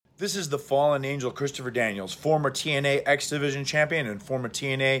This is the Fallen Angel Christopher Daniels, former TNA X Division champion and former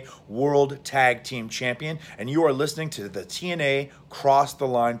TNA World Tag Team champion, and you are listening to the TNA Cross the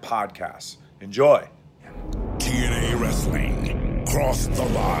Line podcast. Enjoy. TNA Wrestling, Cross the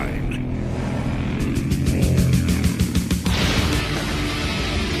Line.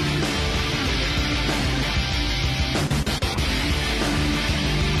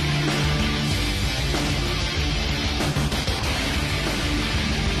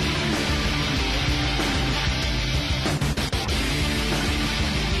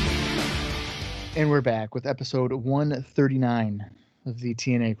 And we're back with episode 139 of the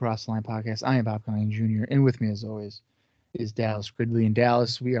TNA Cross the Line podcast. I am Bob Colleen Jr., and with me, as always, is Dallas Gridley. In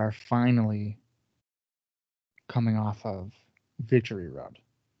Dallas, we are finally coming off of Victory Road.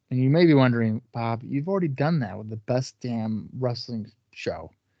 And you may be wondering, Bob, you've already done that with the Best Damn Wrestling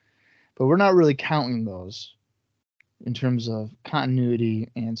show. But we're not really counting those in terms of continuity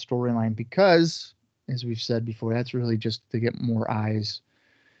and storyline because, as we've said before, that's really just to get more eyes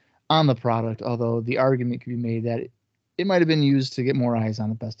on the product, although the argument could be made that it might have been used to get more eyes on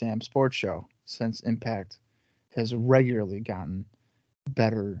the Best Damn Sports show, since Impact has regularly gotten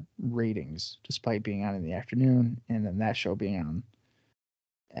better ratings despite being on in the afternoon, and then that show being on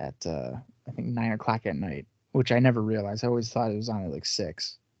at I think 9 o'clock at night, which I never realized. I always thought it was on at like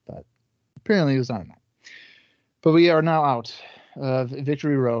 6, but apparently it was on at 9. But we are now out of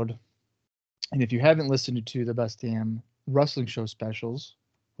Victory Road, and if you haven't listened to the Best Damn Wrestling show specials,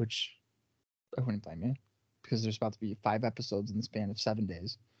 which I wouldn't blame you, because there's about to be 5 episodes in the span of 7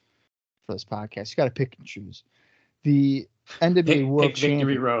 days for this podcast. You got to pick and choose. The NWA World Champion.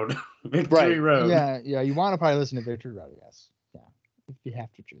 Victory Road. Victory Road. Yeah. You want to probably listen to Victory Road, yes. Yeah, if you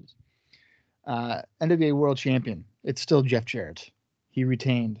have to choose. NWA World Champion. It's still Jeff Jarrett. He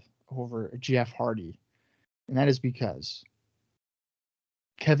retained over Jeff Hardy, and that is because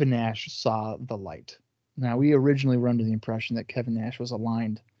Kevin Nash saw the light. Now, we originally were under the impression that Kevin Nash was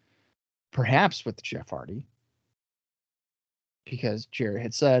aligned perhaps with Jeff Hardy, because Jarrett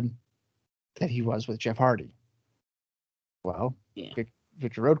had said that he was with Jeff Hardy. Well,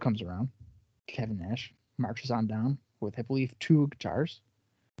 Victory Road comes around. Kevin Nash marches on down with, I believe, 2 guitars.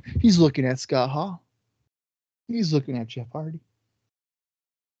 He's looking at Scott Hall. He's looking at Jeff Hardy.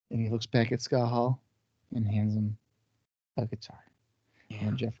 And he looks back at Scott Hall and hands him a guitar. Yeah.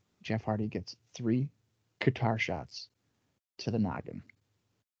 And Jeff Hardy gets 3 guitar shots to the noggin.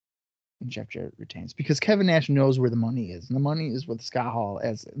 And Jeff Jarrett retains. Because Kevin Nash knows where the money is. And the money is with Scott Hall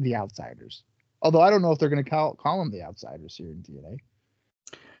as the Outsiders. Although I don't know if they're going to call them the Outsiders here in TNA.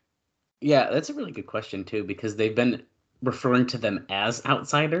 Yeah, that's a really good question, too. Because they've been referring to them as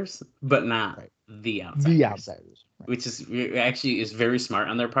Outsiders, but not the Outsiders. The Outsiders. Right. Which is actually is very smart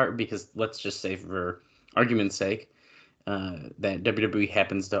on their part. Because let's just say, for argument's sake, that WWE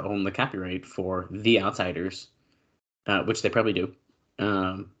happens to own the copyright for The Outsiders, which they probably do.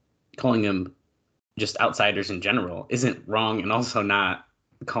 Calling them just Outsiders in general isn't wrong, and also not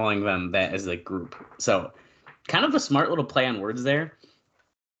calling them that as a group. So kind of a smart little play on words there,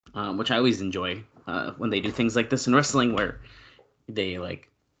 which I always enjoy when they do things like this in wrestling, where they like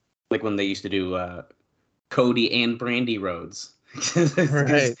when they used to do Cody and Brandy Rhodes.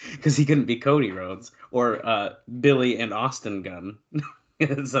 Right. Because he couldn't be Cody Rhodes, or Billy and Austin Gunn.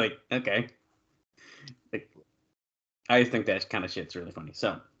 It's like, okay. I think that kind of shit's really funny.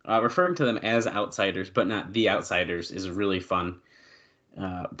 So referring to them as Outsiders, but not the Outsiders, is a really fun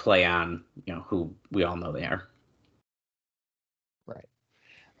play on, who we all know they are.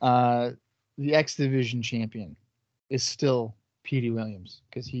 Right. The X Division champion is still Petey Williams,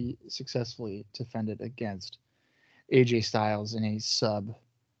 because he successfully defended against AJ Styles in a sub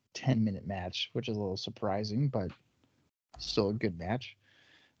 10-minute match, which is a little surprising, but still a good match.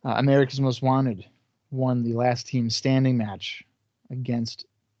 America's Most Wanted won the last team standing match against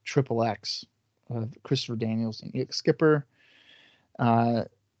Triple X of Christopher Daniels and Elix Skipper.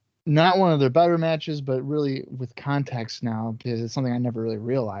 Not one of their better matches, but really with context now, because it's something I never really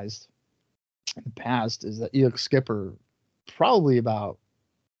realized in the past, is that Elix Skipper, probably about,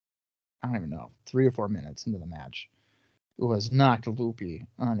 I don't even know, 3 or 4 minutes into the match, was knocked loopy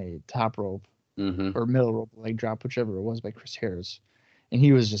on a top rope or middle rope leg drop, whichever it was, by Chris Harris. And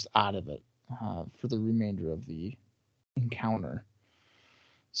he was just out of it for the remainder of the encounter.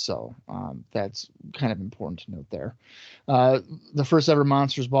 So that's kind of important to note there. The first ever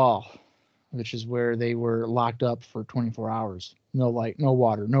Monsters Ball, which is where they were locked up for 24 hours. No light, no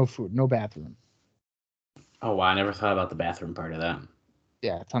water, no food, no bathroom. Oh, wow. I never thought about the bathroom part of that.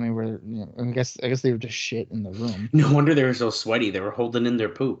 Yeah, tell me where. I guess they were just shit in the room. No wonder they were so sweaty. They were holding in their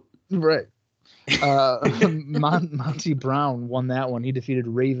poop. Right. Monty Brown won that one. He defeated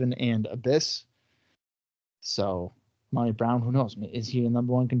Raven and Abyss. So Monty Brown, who knows? Is he a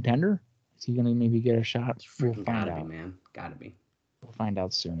number one contender? Is he going to maybe get a shot? We'll find gotta out. be, man. Gotta be. We'll find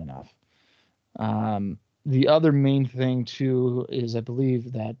out soon enough. The other main thing too is I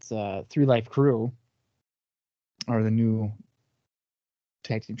believe that Three Life Crew are the new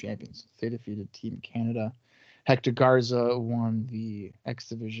tag team champions. They defeated Team Canada. Hector Garza won the X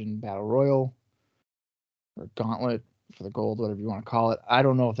Division Battle Royal or Gauntlet for the gold, whatever you want to call it. I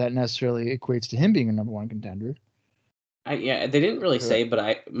don't know if that necessarily equates to him being a number one contender. Yeah, they didn't really say,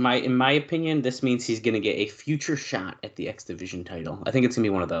 but in my opinion, this means he's going to get a future shot at the X Division title. I think it's going to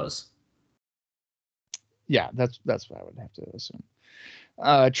be one of those. Yeah, that's what I would have to assume.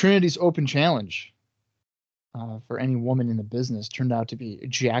 Trinity's Open Challenge for any woman in the business turned out to be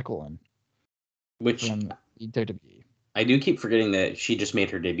Jacqueline, which from WWE. I do keep forgetting that she just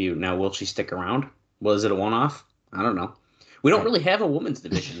made her debut. Now, will she stick around? Was it a one-off? I don't know. We don't really have a women's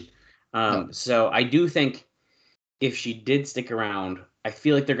division, No. So I do think if she did stick around, I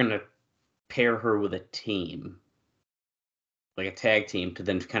feel like they're going to pair her with a team, like a tag team, to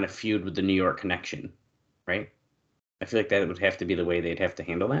then kind of feud with the New York Connection, right? I feel like that would have to be the way they'd have to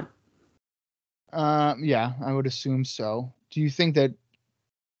handle that. Yeah, I would assume so. Do you think that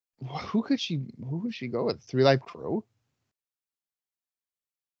who would she go with? Three Life Crew?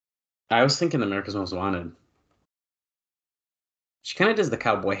 I was thinking America's Most Wanted. She kind of does the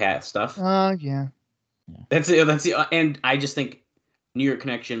cowboy hat stuff. Yeah. That's it. And I just think New York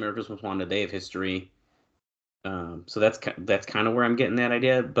Connection, America's Most Wanted, they have history. So that's kind of where I'm getting that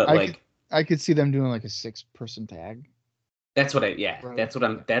idea. But I could see them doing like a 6-person tag. That's what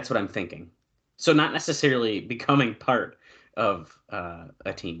that's what I'm thinking. So not necessarily becoming part of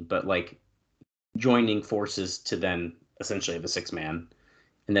a team, but like joining forces to then essentially have a 6-man,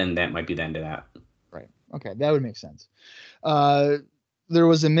 and then that might be the end of that. Right. Okay, that would make sense. There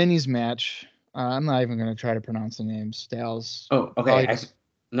was a minis match. I'm not even going to try to pronounce the names. Styles. Oh, okay.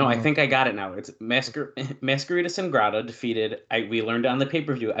 I think I got it now. It's Mascarita Sangrado defeated. We learned on the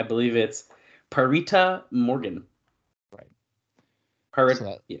pay-per-view. I believe it's Parita Morgan. Right.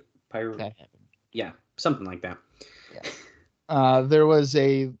 That happened. Yeah, something like that. Yeah. There was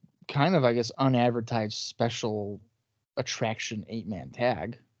a kind of, I guess, unadvertised special attraction 8-man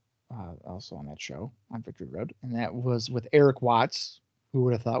tag also on that show on Victory Road, and that was with Eric Watts. Who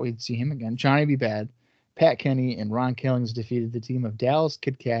would have thought we'd see him again? Johnny B. Bad, Pat Kenny, and Ron Killings defeated the team of Dallas,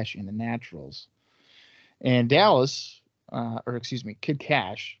 Kid Cash, and the Naturals. And Kid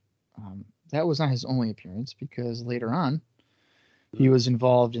Cash, that was not his only appearance, because later on he was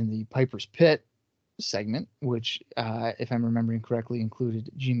involved in the Piper's Pit segment, which, if I'm remembering correctly, included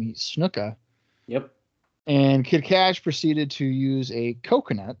Jimmy Snuka. Yep. And Kid Cash proceeded to use a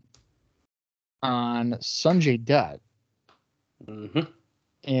coconut on Sanjay Dutt. Mm-hmm.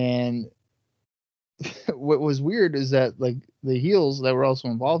 And what was weird is that like the heels that were also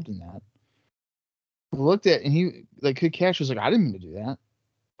involved in that looked at, and Kid Cash was like, I didn't mean to do that.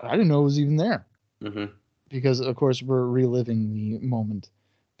 I didn't know it was even there. Mm-hmm. Because of course we're reliving the moment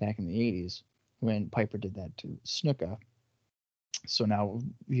back in the 80s when Piper did that to Snuka. So now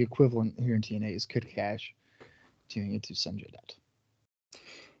the equivalent here in TNA is Kid Cash doing it to Sanjay Dutt.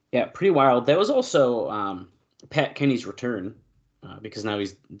 Yeah, pretty wild. That was also Pat Kenny's return. Because now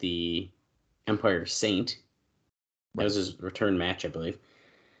he's the Empire Saint. That was his return match, I believe.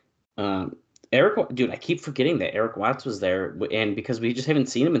 I keep forgetting that Eric Watts was there, and because we just haven't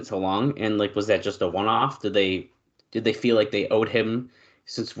seen him in so long, and like, was that just a one-off? Did they feel like they owed him,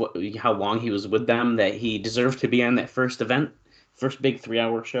 since how long he was with them, that he deserved to be on that first big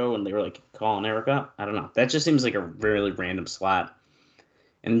 3-hour show, and they were like calling Eric up? I don't know. That just seems like a really random slot.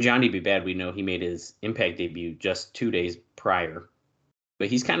 And Johnny B. Bad, we know he made his Impact debut just 2 days prior. But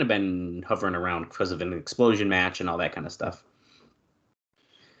he's kind of been hovering around because of an explosion match and all that kind of stuff.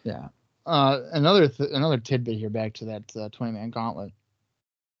 Yeah. Another tidbit here back to that 20-man gauntlet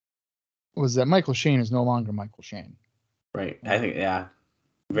was that Michael Shane is no longer Michael Shane. Right. I think, yeah.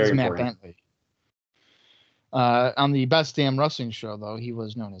 Very Matt important. Bentley. On the Best Damn Wrestling show, though, he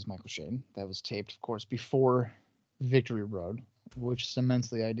was known as Michael Shane. That was taped, of course, before Victory Road, which cements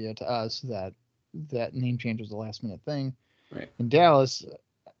the idea to us that name change was a last-minute thing. Right. In Dallas,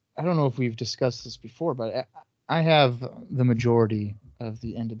 I don't know if we've discussed this before, but I have the majority of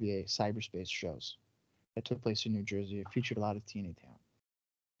the NWA cyberspace shows that took place in New Jersey. It featured a lot of TNA talent.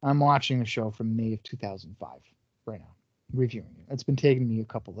 I'm watching a show from May of 2005 right now, reviewing it. It's been taking me a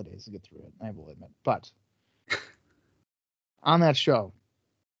couple of days to get through it, I will admit. But on that show,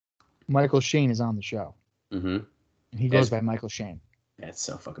 Michael Shane is on the show. Mm-hmm. And he goes by Michael Shane. That's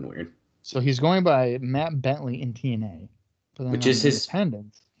so fucking weird. So he's going by Matt Bentley in TNA. But then Which on is his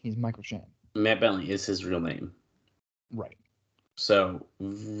Independence, he's Michael Shane. Matt Bentley is his real name. Right. So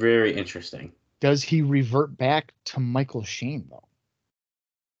very interesting. Does he revert back to Michael Shane though?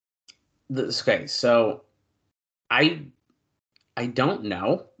 Okay, so I don't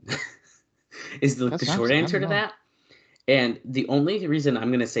know is the short answer to that. And the only reason I'm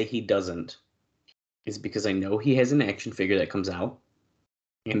going to say he doesn't is because I know he has an action figure that comes out,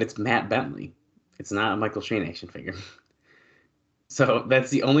 and it's Matt Bentley. It's not a Michael Shane action figure. So that's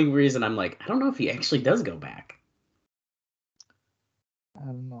the only reason I'm like, I don't know if he actually does go back. I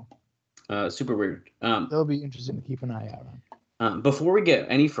don't know. Super weird. That'll be interesting to keep an eye out on. Before we get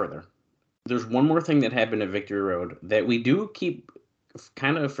any further, there's one more thing that happened at Victory Road that we do keep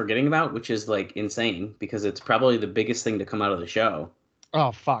kind of forgetting about, which is like insane because it's probably the biggest thing to come out of the show.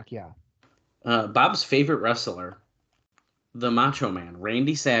 Oh, fuck yeah. Bob's favorite wrestler, the Macho Man,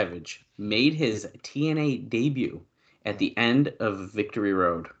 Randy Savage, made his TNA debut at the end of Victory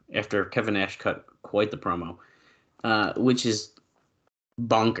Road after Kevin Nash cut quite the promo, which is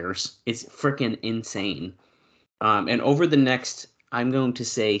bonkers. It's freaking insane. And over the next, I'm going to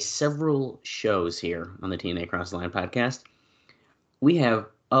say, several shows here on the TNA Cross the Line podcast, we have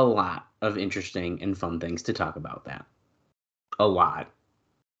a lot of interesting and fun things to talk about that. A lot.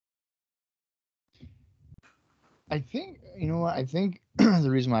 I think, you know what? I think the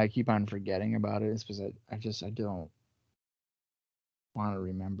reason why I keep on forgetting about it is because I don't want to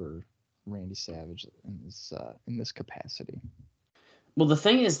remember Randy Savage in this capacity. Well, the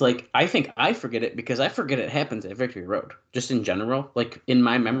thing is, like, I think I forget it because I forget it happens at Victory Road, just in general. Like, in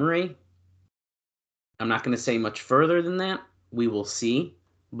my memory, I'm not going to say much further than that. We will see.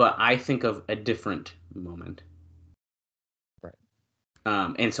 But I think of a different moment. Right.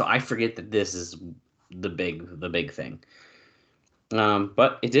 And so I forget that this is the big thing.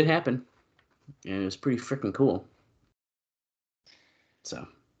 But it did happen. And it was pretty freaking cool. So.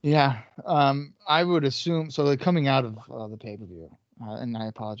 Yeah. I would assume, so coming out of the pay-per-view, and I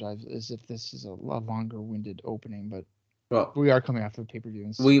apologize as if this is a longer-winded opening, but we are coming after the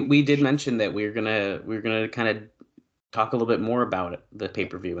pay-per-view. We did mention that we're gonna kind of talk a little bit more about it, the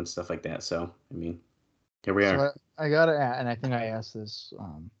pay-per-view and stuff like that. So I mean, here we are. I gotta add, and I think I asked this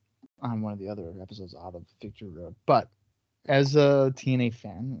on one of the other episodes out of Victory Road, but as a TNA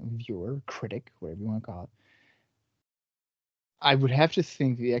fan, viewer, critic, whatever you want to call it, I would have to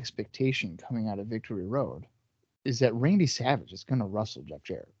think the expectation coming out of Victory Road is that Randy Savage is going to wrestle Jeff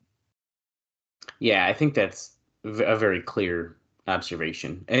Jarrett. Yeah, I think that's a very clear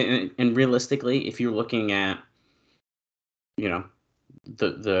observation. And realistically, if you're looking at, you know,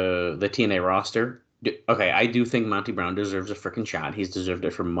 the TNA roster, okay, I do think Monty Brown deserves a freaking shot. He's deserved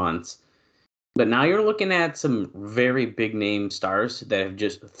it for months. But now you're looking at some very big name stars that have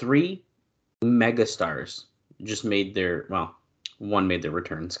just 3 mega stars just made their, well, one made their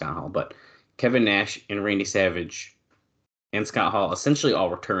return, Scott Hall, but Kevin Nash and Randy Savage and Scott Hall essentially all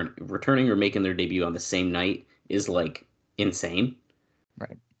returning or making their debut on the same night is like insane.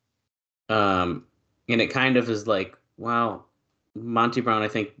 Right. And it kind of is like, wow, Monty Brown, I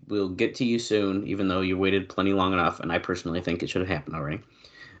think we'll get to you soon, even though you waited plenty long enough. And I personally think it should have happened already.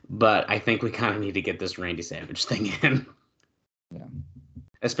 But I think we kind of need to get this Randy Savage thing in. Yeah.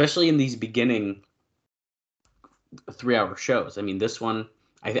 Especially in these beginning 3-hour shows. I mean, this one,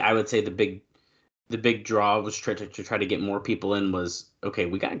 I would say the big draw was to try to get more people in was, okay,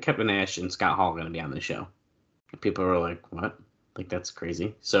 we got Kevin Nash and Scott Hall going to be on the show. People are like, what? Like, that's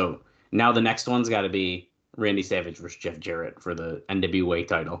crazy. So now the next one's got to be Randy Savage versus Jeff Jarrett for the NWA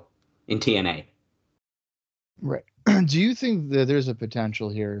title in TNA. Right. Do you think that there's a potential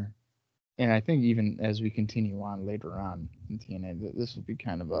here, and I think even as we continue on later on in TNA, that this will be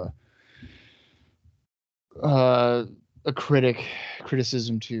kind of a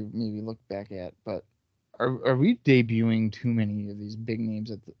criticism to maybe look back at, but are we debuting too many of these big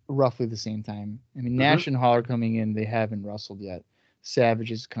names at roughly the same time? I mean, Nash and Hall are coming in. They haven't wrestled yet.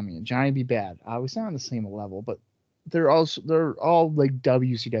 Savage is coming in. Johnny B. Bad. It's not on the same level, but they're all like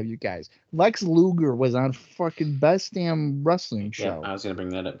WCW guys. Lex Luger was on fucking Best Damn Wrestling Show. Yeah, I was gonna bring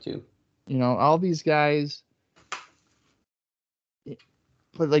that up too. You know, all these guys,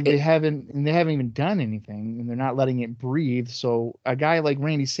 but like they haven't even done anything, and they're not letting it breathe. So a guy like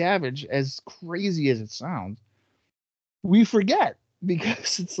Randy Savage, as crazy as it sounds, we forget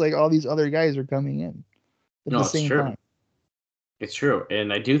because it's like all these other guys are coming in at the same time. It's true.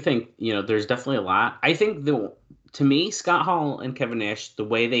 And I do think, there's definitely a lot. I think to me, Scott Hall and Kevin Nash, the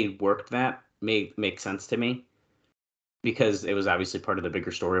way they worked that makes sense to me, because it was obviously part of the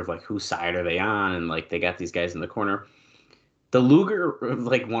bigger story of like whose side are they on, and like they got these guys in the corner. The Luger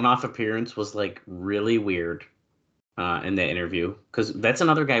like one-off appearance was like really weird in that interview because that's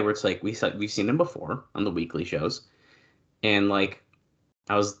another guy where it's like we've seen him before on the weekly shows, and like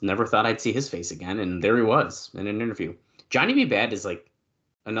I was never thought I'd see his face again, and there he was in an interview. Johnny B. Bad is like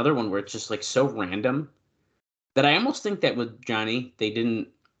another one where it's just like so random that I almost think that with Johnny they don't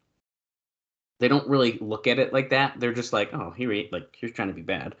really look at it like that. They're just like, oh, here's trying to be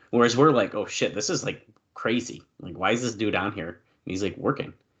bad. Whereas we're like, oh shit, this is like crazy. Like, why is this dude down here? And he's like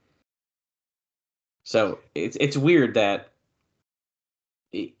working. So it's weird that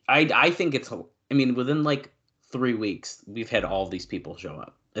I think it's. I mean, within like 3 weeks, we've had all these people show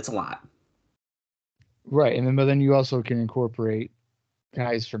up. It's a lot. Right, and then but then you also can incorporate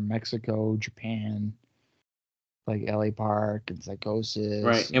guys from Mexico, Japan, like LA Park and Psychosis.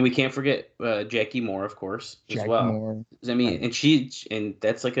 Right, and we can't forget Jackie Moore, of course, Jackie as well. Moore. I mean, right. and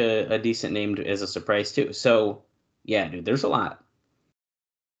that's like a decent name as a surprise too. So yeah, dude, there's a lot.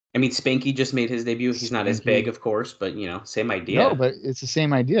 I mean, Spanky just made his debut. He's not as big, of course, but same idea. No, but it's the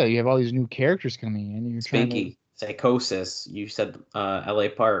same idea. You have all these new characters coming in, and you're Spanky, Psychosis. You said LA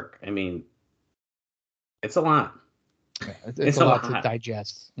Park. I mean, it's a lot. Yeah, it's a lot to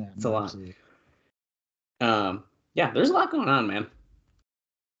digest. Yeah, it's a lot. Yeah, there's a lot going on, man.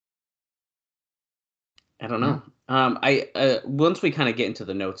 I don't know. Once we kind of get into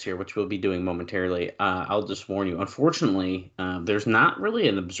the notes here, which we'll be doing momentarily, I'll just warn you. Unfortunately, there's not really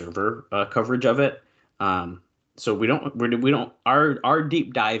an Observer coverage of it. So we don't. Our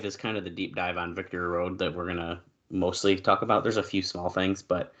deep dive is kind of the deep dive on Victory Road that we're gonna mostly talk about. There's a few small things,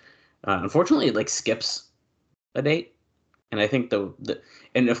 but unfortunately, it like skips a date, and I think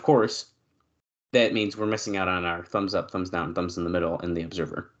and of course, that means we're missing out on our thumbs up, thumbs down, thumbs in the middle in the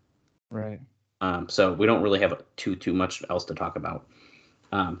Observer. Right. So we don't really have too much else to talk about.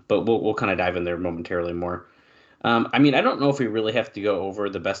 But we'll kind of dive in there momentarily more. I mean, I don't know if we really have to go over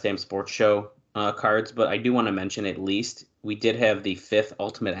the Best Damn Sports Show cards, but I do want to mention at least we did have the 5th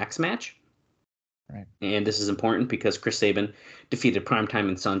Ultimate X match. Right. And this is important because Chris Sabin defeated Primetime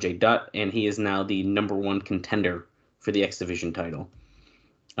and Sanjay Dutt, and he is now the #1 contender for the X Division title.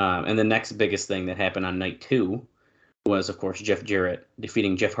 And the next biggest thing that happened on night 2 was, of course, Jeff Jarrett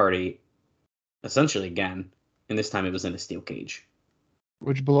defeating Jeff Hardy essentially again, and this time it was in a steel cage.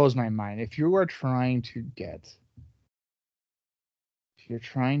 Which blows my mind. If you're trying to get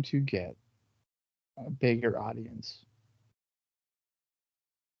a bigger audience,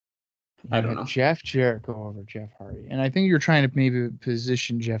 I don't know. Jeff Jarrett go over Jeff Hardy. And I think you're trying to maybe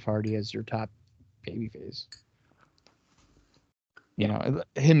position Jeff Hardy as your top babyface. You know,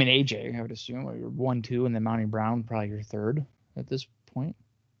 him and AJ, I would assume, are your 1, 2, and then Monty Brown probably your 3rd at this point.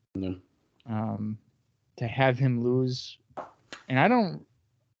 Yeah. To have him lose, and I don't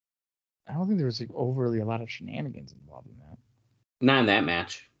think there was like overly a lot of shenanigans involved in that. Not in that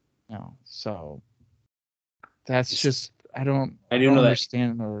match. No, so that's just I don't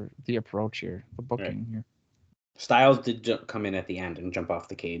understand the approach here, the booking here. Styles did come in at the end and jump off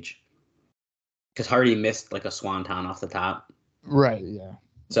the cage because Hardy missed like a swanton off the top. Right. Yeah.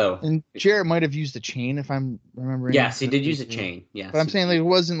 So and Jarrett might have used a chain if I'm remembering. Yes, he did use a chain. Yes, but I'm saying like it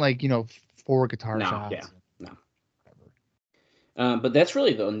wasn't like 4 guitar shots. Yeah, no. But that's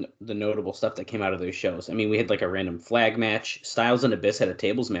really the notable stuff that came out of those shows. I mean, we had like a random flag match. Styles and Abyss had a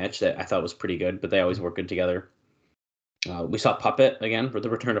tables match that I thought was pretty good, but they always work good together. We saw Puppet again, for the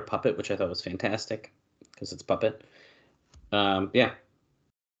return of Puppet, which I thought was fantastic because it's Puppet. Yeah.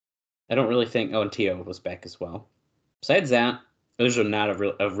 I don't really think. Oh, and Tio was back as well. Besides that, there's a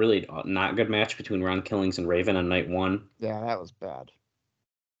really not good match between Ron Killings and Raven on night 1. Yeah, that was bad.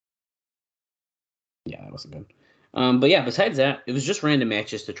 Yeah, that wasn't good. But yeah, besides that, it was just random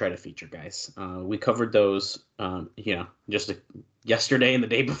matches to try to feature guys. We covered those, just yesterday and the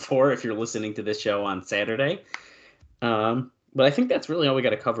day before, if you're listening to this show on Saturday. But I think that's really all we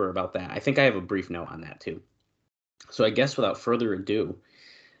got to cover about that. I think I have a brief note on that too. So I guess without further ado,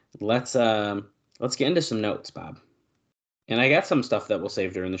 let's get into some notes, Bob. And I got some stuff that we'll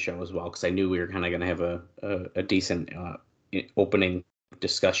save during the show as well, because I knew we were kind of going to have a decent opening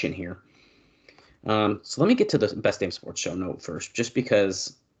discussion here. So let me get to the Best Damn Sports Show note first, just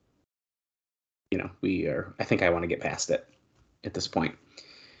because, I think I want to get past it at this point.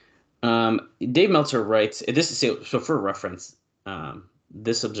 Dave Meltzer writes, so for reference,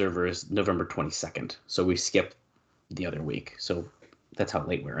 this Observer is November 22nd, so we skipped the other week, so that's how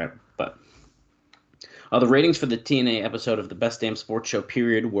late we're at, but the ratings for the TNA episode of the Best Damn Sports Show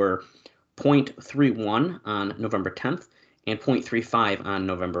period were 0.31 on November 10th and 0.35 on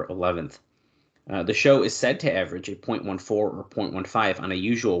November 11th. The show is said to average a 0.14 or 0.15 on a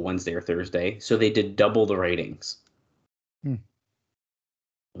usual Wednesday or Thursday, so they did double the ratings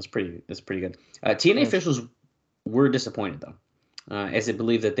That's pretty good. TNA officials were disappointed though, as they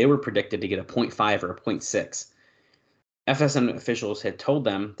believed that they were predicted to get a 0.5 or a 0.6. FSN officials had told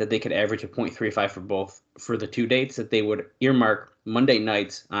them that they could average a 0.35 for the 2 dates, that they would earmark Monday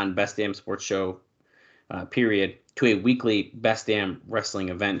nights on Best Damn Sports Show period to a weekly Best Damn Wrestling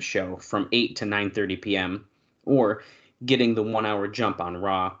event show from 8 to 9:30 p.m. or getting the 1 hour jump on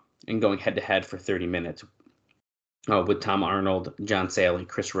Raw and going head to head for 30 minutes with Tom Arnold, John Sally,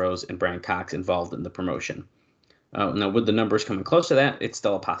 Chris Rose, and Brian Cox involved in the promotion. Now, with the numbers coming close to that, it's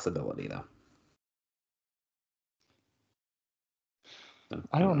still a possibility, though. So,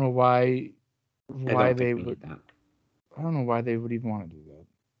 I don't know why they would. That. I don't know why they would even want to do that.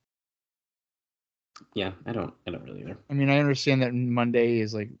 Yeah, I don't really either. I mean, I understand that Monday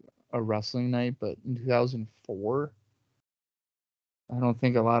is like a wrestling night, but in 2004, I don't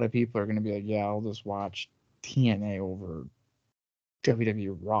think a lot of people are going to be like, yeah, I'll just watch TNA over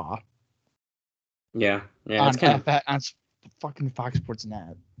WWE Raw. Yeah, on fucking Fox Sports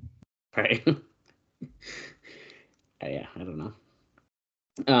Net. Right. Yeah, I don't know.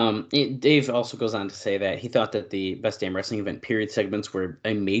 Dave also goes on to say that he thought that the Best Damn Wrestling event period segments were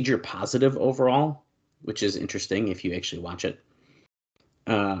a major positive overall, which is interesting if you actually watch it,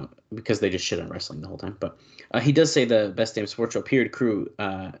 because they just shit on wrestling the whole time. But he does say the Best Damn Sports Show period crew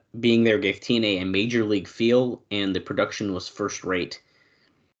being there gave TNA a major league feel, and the production was first rate.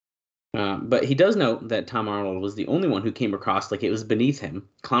 But he does note that Tom Arnold was the only one who came across like it was beneath him,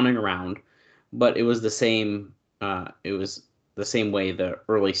 clowning around, but it was the same. It was the same way the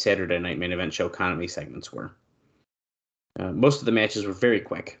early Saturday Night Main Event show comedy segments were. Most of the matches were very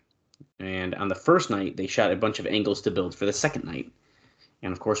quick, and on the first night they shot a bunch of angles to build for the second night.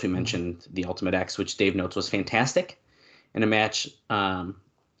 And of course, we mentioned the Ultimate X, which Dave notes was fantastic. And a match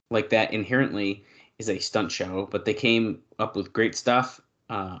like that inherently is a stunt show, but they came up with great stuff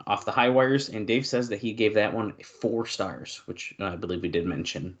off the high wires, and Dave says that he gave that one 4 stars, which I believe we did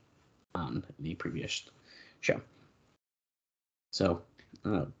mention on the previous show. So,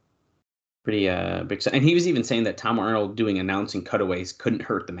 pretty big. And he was even saying that Tom Arnold doing announcing cutaways couldn't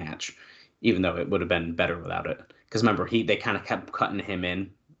hurt the match, even though it would have been better without it. Because remember, they kind of kept cutting him in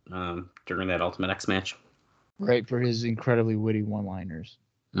during that Ultimate X match. Right, for his incredibly witty one-liners.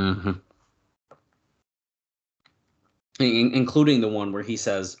 Mm-hmm. Including the one where he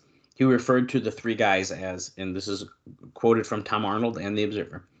says he referred to the 3 guys as, and this is quoted from Tom Arnold and the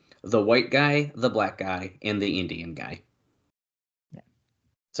Observer, the white guy, the black guy, and the Indian guy. Yeah.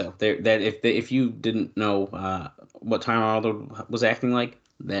 So if you didn't know what Tom Arnold was acting like,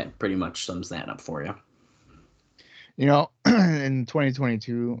 that pretty much sums that up for you. You know, in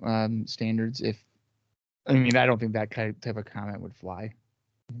 2022 standards, I don't think that type of comment would fly,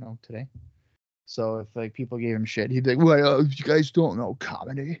 today. So if like people gave him shit, he'd be like, "Well, you guys don't know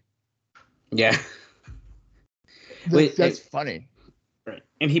comedy." Yeah, that's funny. Right,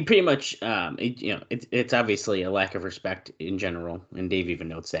 and he pretty much, it's obviously a lack of respect in general, and Dave even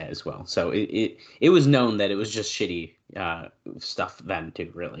notes that as well. So it was known that it was just shitty stuff then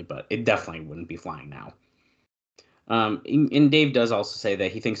too, really, but it definitely wouldn't be flying now. And Dave does also say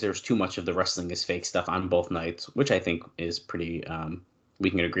that he thinks there's too much of the wrestling is fake stuff on both nights, which I think is pretty, we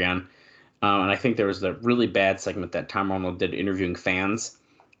can agree on. And I think there was the really bad segment that Tom Arnold did interviewing fans,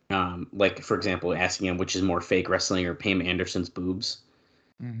 like, for example, asking him which is more fake wrestling or Pam Anderson's boobs.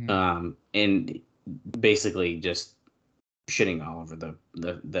 Mm-hmm. And basically just shitting all over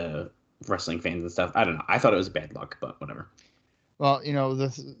the wrestling fans and stuff. I don't know. I thought it was bad luck, but whatever. Well,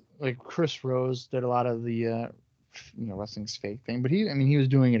 like Chris Rose did a lot of the wrestling's fake thing, but he was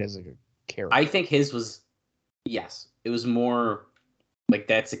doing it as like a character. I think his was, yes, it was more like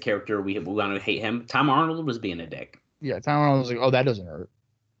that's a character we want to hate him. Tom Arnold was being a dick. Yeah, Tom Arnold was like, "Oh, that doesn't hurt,"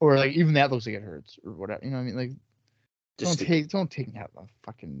 or like even that looks like it hurts, or whatever. You know what I mean? Like, don't take me out of a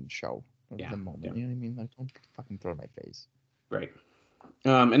fucking show at the moment. Yeah. You know what I mean? Like, don't fucking throw it in my face. Right.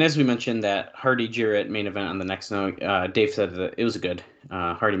 And as we mentioned, that Hardy Jarrett main event on the next note, Dave said that it was good.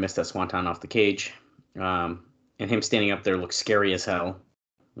 Hardy missed that swanton off the cage, and him standing up there looked scary as hell.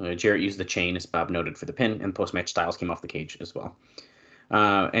 Jarrett used the chain, as Bob noted, for the pin, and post-match Styles came off the cage as well.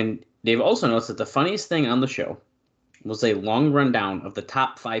 And Dave also notes that the funniest thing on the show was a long rundown of the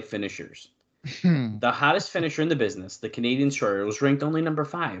top 5 finishers. The hottest finisher in the business, the Canadian Destroyer, was ranked only number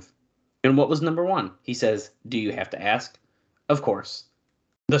 5. And what was number 1? He says, "Do you have to ask?" Of course.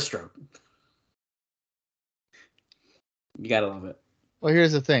 The Stroke. You gotta love it. Well,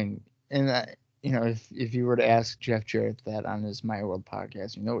 here's the thing. And, if you were to ask Jeff Jarrett that on his My World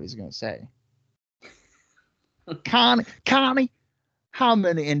podcast, you know what he's going to say. Connie, how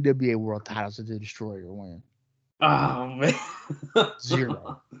many NWA World titles did the Destroyer win? Oh man,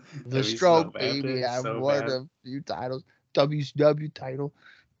 0. The That'd be Stroke, so bad. baby. That'd be I so won bad. a few titles. WCW title,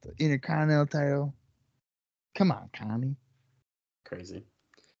 the Intercontinental title. Come on, Connie. Crazy.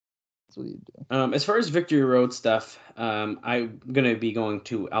 That's what you do. As far as Victory Road stuff, I'm gonna be going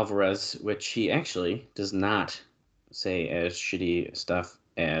to Alvarez, which he actually does not say as shitty stuff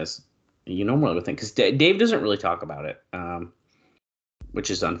as you normally would think, because Dave doesn't really talk about it, which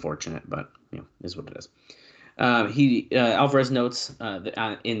is unfortunate, but is what it is. Alvarez notes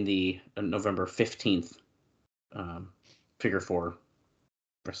that in the November 15th Figure 4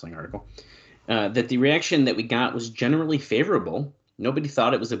 wrestling article that the reaction that we got was generally favorable. Nobody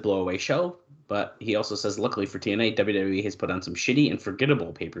thought it was a blowaway show, but he also says, luckily for TNA, WWE has put on some shitty and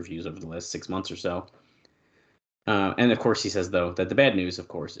forgettable pay-per-views over the last 6 months or so. And of course, he says, though, that the bad news, of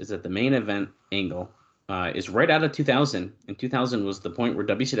course, is that the main event angle is right out of 2000. And 2000 was the point where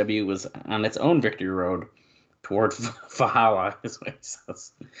WCW was on its own victory road toward Valhalla, is what he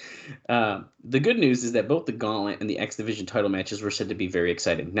says. The good news is that both the Gauntlet and the X Division title matches were said to be very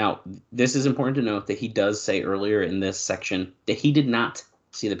exciting. Now, this is important to note that he does say earlier in this section that he did not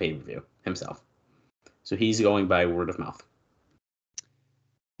see the pay-per-view himself. So he's going by word of mouth.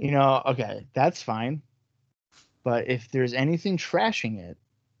 Okay, that's fine. But if there's anything trashing it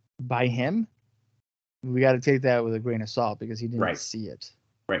by him, we got to take that with a grain of salt because he didn't see it.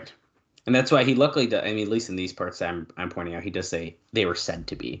 Right. And that's why he luckily does. I mean, at least in these parts I'm pointing out, he does say they were said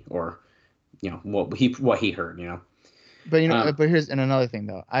to be, or what he heard. But but here's another thing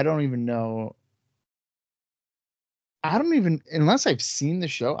though. I don't even unless I've seen the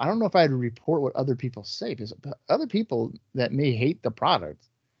show. I don't know if I'd report what other people say, because other people that may hate the product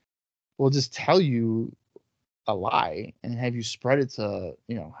will just tell you a lie and have you spread it to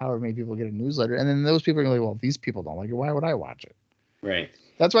however many people get a newsletter, and then those people are like, well, these people don't like it, why would I watch it? Right.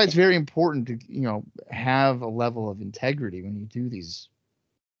 That's why it's very important to have a level of integrity when you do these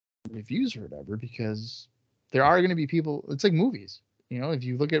reviews or whatever, because there are going to be people. It's like movies. If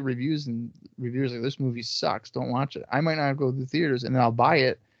you look at reviews and reviewers like, this movie sucks, don't watch it. I might not go to the theaters, and then I'll buy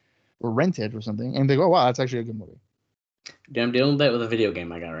it or rent it or something, and they go, oh, wow, that's actually a good movie. Yeah, I'm dealing with that with a video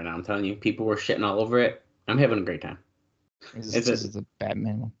game I got right now. I'm telling you, people were shitting all over it. I'm having a great time. It's a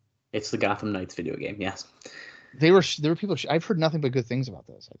Batman one. It's the Gotham Knights video game. Yes. There were people. I've heard nothing but good things about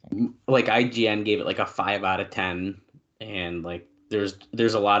this. I think. Like IGN gave it like a 5 out of 10, and like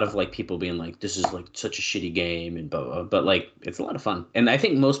there's a lot of like people being like, this is like such a shitty game and blah, blah, but like it's a lot of fun, and I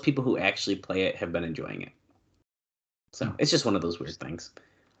think most people who actually play it have been enjoying it. So it's just one of those weird things.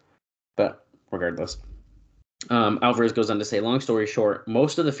 But regardless, Alvarez goes on to say, long story short,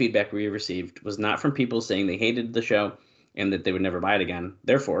 most of the feedback we received was not from people saying they hated the show and that they would never buy it again.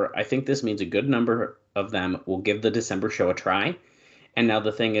 Therefore, I think this means a good number of them will give the December show a try. And now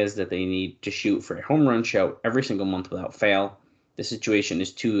the thing is that they need to shoot for a home run show every single month without fail. The situation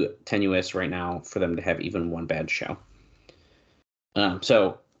is too tenuous right now for them to have even one bad show.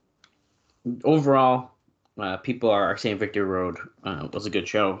 So overall, people are saying Victory Road was a good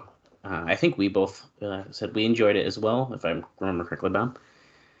show. I think we both said we enjoyed it as well, if I remember correctly, Bob.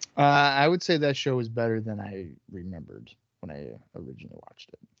 I would say that show was better than I remembered when I originally watched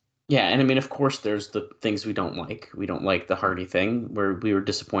it. Yeah, and I mean, of course, there's the things we don't like. We don't like the Hardy thing, where we were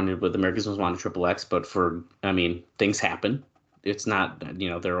disappointed with America's Most Wanted Triple X, but things happen. It's not,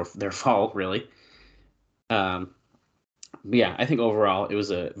 their fault, really. Yeah, I think overall it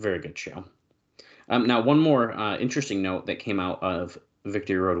was a very good show. Now, one more interesting note that came out of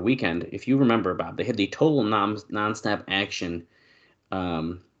Victory Road weekend. If you remember, Bob, they had the total non-stop action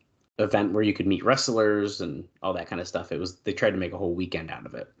event where you could meet wrestlers and all that kind of stuff. They tried to make a whole weekend out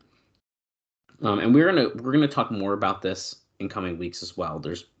of it. And we're gonna talk more about this in coming weeks as well.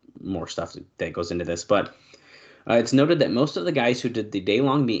 There's more stuff that goes into this, but it's noted that most of the guys who did the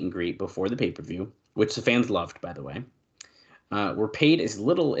day-long meet and greet before the pay-per-view, which the fans loved, by the way, were paid as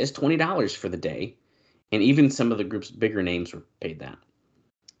little as $20 for the day, and even some of the group's bigger names were paid that.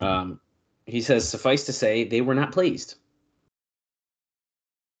 He says, suffice to say, they were not pleased.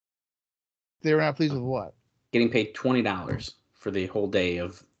 They were not pleased with what? Getting paid $20 for the whole day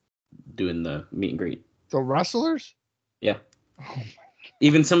of doing the meet and greet. The wrestlers? Yeah. Oh my God.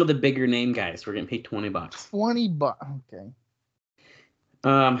 Even some of the bigger name guys were getting paid $20. $20. Okay.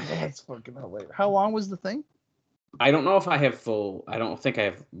 That's fucking hilarious. How long was the thing? I don't know if I have I don't think I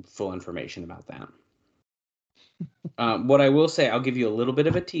have full information about that. What I will say, I'll give you a little bit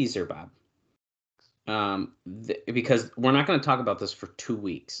of a teaser, Bob. Because we're not going to talk about this for 2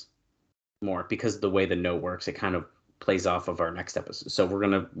 weeks more, because the way the note works, it kind of plays off of our next episode. So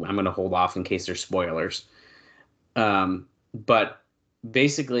I'm gonna hold off in case there's spoilers. But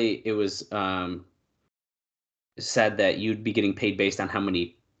basically, it was said that you'd be getting paid based on how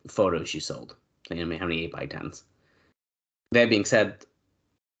many photos you sold. How many 8x10s. That being said,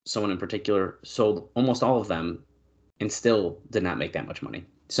 someone in particular sold almost all of them and still did not make that much money.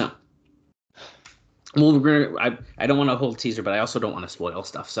 So, well, I don't want to hold teaser, but I also don't want to spoil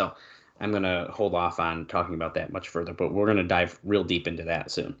stuff. So I'm going to hold off on talking about that much further, but we're going to dive real deep into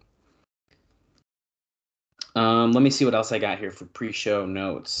that soon. Let me see what else I got here for pre-show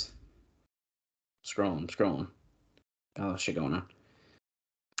notes. Scrolling. Got shit going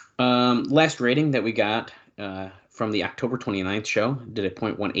on. Last rating that we got from the October 29th show did a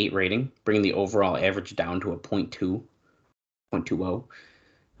 0.18 rating, bringing the overall average down to a 0.20.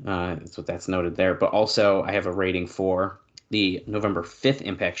 That's what that's noted there. But also, I have a rating for the November 5th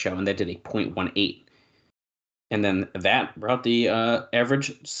Impact show, and that did a 0.18. And then that brought the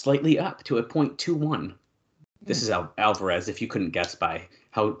average slightly up to a 0.21. This is Alvarez, if you couldn't guess by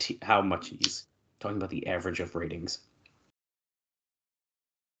how much he's talking about the average of ratings.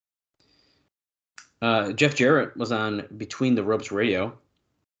 Jeff Jarrett was on Between the Ropes Radio,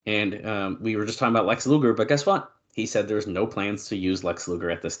 and we were just talking about Lex Luger, but guess what? He said there's no plans to use Lex Luger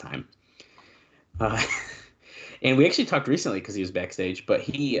at this time. And we actually talked recently because he was backstage, but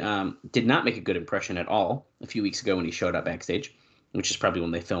he did not make a good impression at all a few weeks ago when he showed up backstage, which is probably when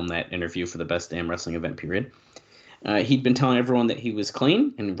they filmed that interview for the Best Damn Wrestling Event period. He'd been telling everyone that he was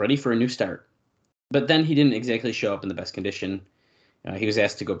clean and ready for a new start. But then he didn't exactly show up in the best condition. He was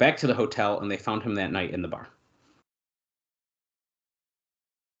asked to go back to the hotel, and they found him that night in the bar.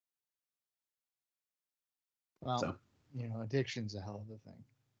 Well, so, addiction's a hell of a thing.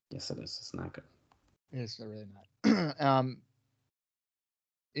 Yes, it is. It's not good. It's really not. And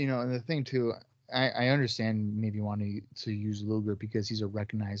the thing too, I understand maybe wanting to use Luger because he's a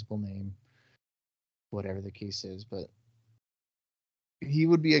recognizable name, whatever the case is, but he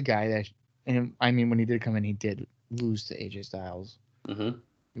would be a guy that, and I mean, when he did come in, he did lose to AJ Styles. Mm-hmm.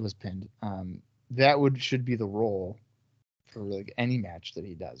 He was pinned. That should be the role for like any match that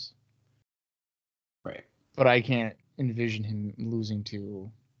he does. Right. But I can't envision him losing to,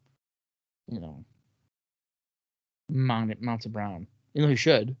 Mountain Brown. He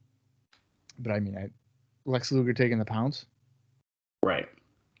should. But I mean, Lex Luger taking the pounce. Right.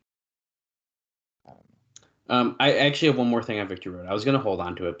 I actually have one more thing on Victory Road. I was going to hold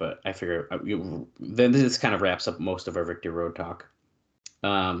on to it, but I figure then this kind of wraps up most of our Victory Road talk.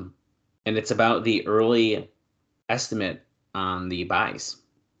 And it's about the early estimate on the buys.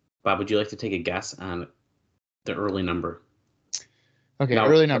 Bob, would you like to take a guess on the early number? Okay, now,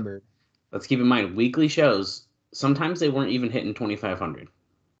 early number. Let's keep in mind, weekly shows, sometimes they weren't even hitting 2,500.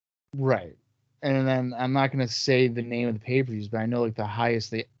 Right. And then I'm not going to say the name of the pay-per-views, but I know like the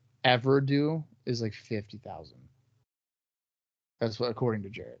highest they ever do is like 50,000. That's what, according to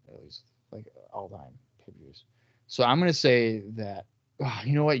Jarrett, at least, like all-time pay-per-views. So I'm going to say that,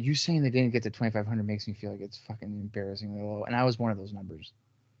 you know what? You saying they didn't get to 2,500 makes me feel like it's fucking embarrassingly low. And I was one of those numbers.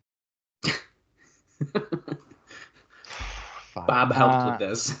 Bob helped with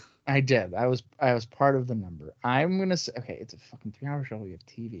this. I did. I was part of the number. I'm going to say, okay, it's a fucking 3-hour show. We have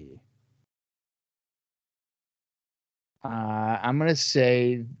TV. I'm going to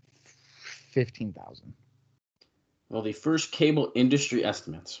say 15,000. Well, the first cable industry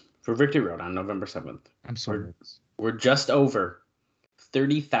estimates for Victory Road on November 7th. I'm sorry. We're just over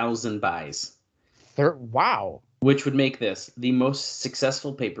 30,000 buys. Wow. Which would make this the most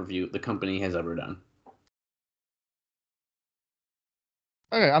successful pay-per-view the company has ever done.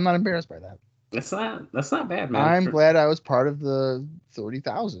 Okay, I'm not embarrassed by that. That's not bad, man. I'm glad I was part of the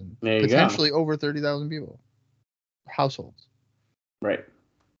 30,000. Potentially over 30,000 people. Households. Right.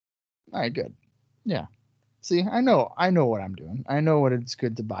 All right, good. Yeah. See, I know what I'm doing. I know what it's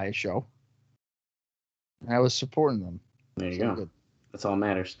good to buy a show. And I was supporting them. There you go. Good. That's all that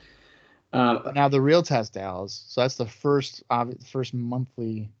matters. Now the real test, Dallas. So that's the first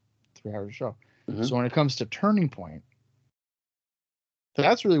monthly 3-hour show. Mm-hmm. So when it comes to Turning Point,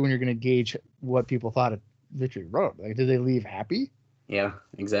 that's really when you're going to gauge what people thought of Victory Road. Like, did they leave happy? Yeah,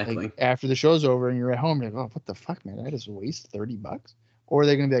 exactly. Like, after the show's over and you're at home, you're like, oh, what the fuck, man? I just waste $30? Or are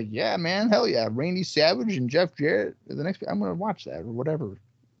they going to be like, yeah, man, hell yeah, Randy Savage and Jeff Jarrett. The next, I'm going to watch that, or whatever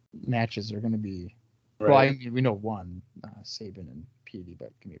matches are going to be. Right. Well, I mean, we know one, Sabin and Petey,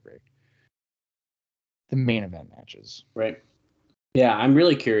 but give me a break. The main event matches. Right. Yeah, I'm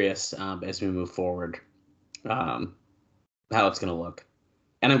really curious as we move forward how it's going to look.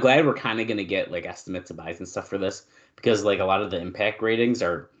 And I'm glad we're kind of going to get like estimates of buys and stuff for this, because like a lot of the Impact ratings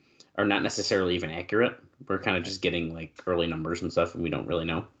are not necessarily even accurate. We're kind of just getting like early numbers and stuff, and we don't really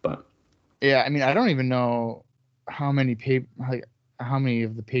know. But yeah, I mean, I don't even know how many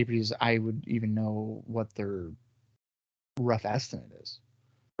of the pay-per-views I would even know what their rough estimate is.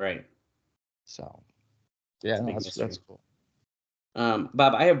 Right. So, yeah, It's a no, big that's mystery. cool.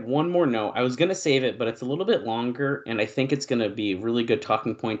 Bob, I have one more note. I was going to save it, but it's a little bit longer, and I think it's going to be a really good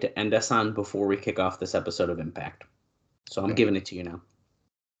talking point to end us on before we kick off this episode of Impact. So I'm Okay. giving it to you now.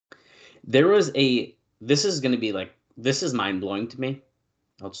 There was this is going to be like, this is mind-blowing to me.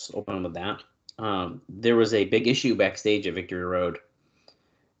 I'll just open with that. There was a big issue backstage at Victory Road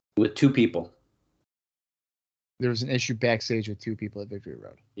with two people. There was an issue backstage with two people at Victory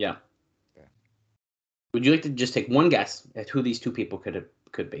Road. Yeah. Okay. Would you like to just take one guess at who these two people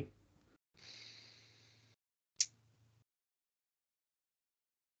could be?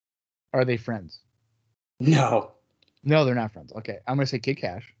 Are they friends? No. No, they're not friends. Okay, I'm gonna say Kid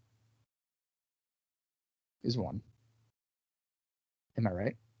Cash is one. Am I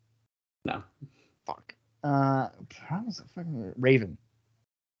right? No. Fuck. How was it fucking Raven?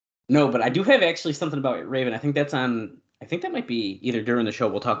 No, but I do have actually something about Raven. I think that might be either during the show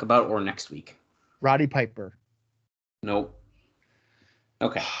we'll talk about or next week. Roddy Piper. Nope.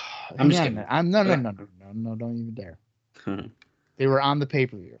 Okay. I'm just kidding. kidding. No, don't even dare. They were on the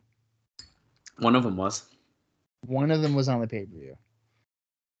pay-per-view. One of them was. One of them was on the pay-per-view.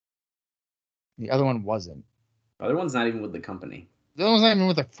 The other one wasn't. The other one's not even with the company. The other one's not even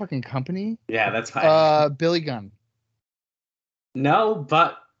with a fucking company. Yeah, that's fine. Billy Gunn. No,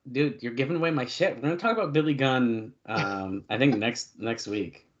 but dude, you're giving away my shit. We're gonna talk about Billy Gunn. I think next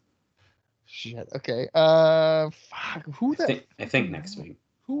week. Shit. Okay. Fuck. Who the? I think next week.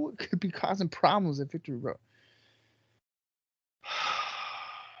 Who could be causing problems at Victory Road?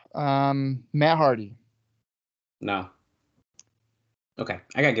 Matt Hardy. No. Okay,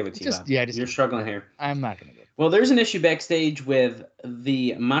 I gotta give it to you, Bob. Yeah, you're struggling here. I'm not gonna go. Well, there's an issue backstage with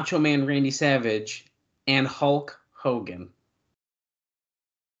the Macho Man Randy Savage and Hulk Hogan.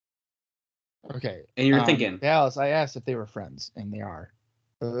 Okay. And you're thinking, Dallas, I asked if they were friends, and they are.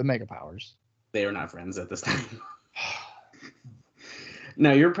 The Mega Powers. They are not friends at this time.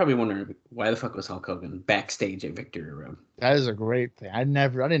 Now, you're probably wondering, why the fuck was Hulk Hogan backstage at Victory Road? That is a great thing. I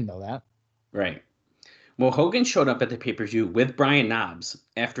didn't know that. Right. Well, Hogan showed up at the pay-per-view with Brian Knobbs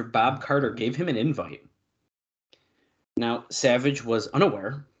after Bob Carter gave him an invite. Now, Savage was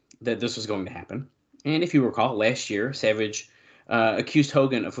unaware that this was going to happen. And if you recall, last year, Savage accused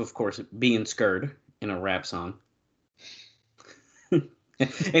Hogan of course, being scared in a rap song.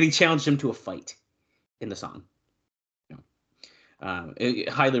 And he challenged him to a fight in the song. I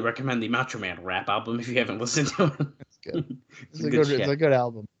highly recommend the Macho Man rap album if you haven't listened to it. It's good. It's It's a good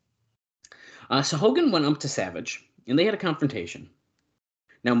album. So Hogan went up to Savage, and they had a confrontation.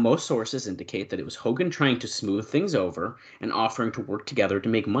 Now, most sources indicate that it was Hogan trying to smooth things over and offering to work together to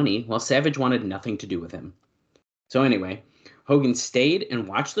make money, while Savage wanted nothing to do with him. So anyway, Hogan stayed and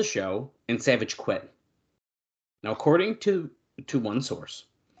watched the show, and Savage quit. Now, according to one source,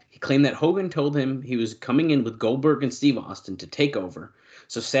 he claimed that Hogan told him he was coming in with Goldberg and Steve Austin to take over,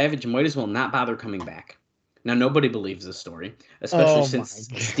 so Savage might as well not bother coming back. Now, nobody believes this story, especially since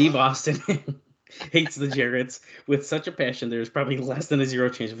Steve Austin hates the Jarretts with such a passion. There's probably less than a zero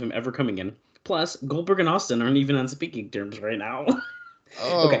chance of him ever coming in. Plus, Goldberg and Austin aren't even on speaking terms right now.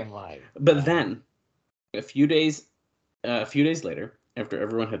 Okay. But then, a few days later, after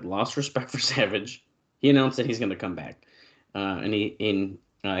everyone had lost respect for Savage, he announced that he's going to come back. And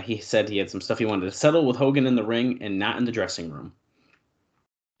he said he had some stuff he wanted to settle with Hogan in the ring and not in the dressing room.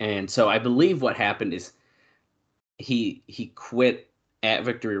 And so I believe what happened is he quit at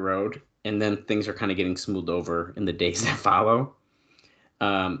Victory Road, and then things are kind of getting smoothed over in the days that follow.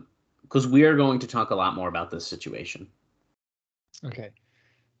 Because we are going to talk a lot more about this situation. Okay.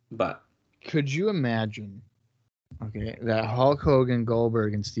 But could you imagine, that Hulk Hogan,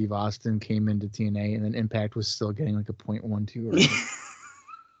 Goldberg, and Steve Austin came into TNA, and then Impact was still getting like a 0.12 rating?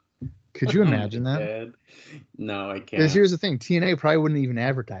 Could you imagine that? Dad. No, I can't. Because here's the thing, TNA probably wouldn't even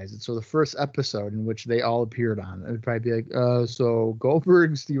advertise it. So the first episode in which they all appeared on, it would probably be like, so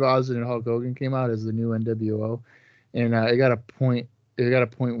Goldberg, Steve Austin, and Hulk Hogan came out as the new NWO, and it got a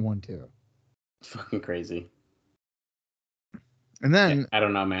 0.12. It's fucking crazy. And then I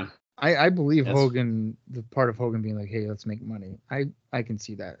don't know, man. I believe Hogan, the part of Hogan being like, hey, let's make money. I can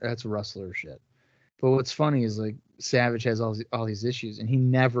see that. That's wrestler shit. But what's funny is like Savage has all these issues, and he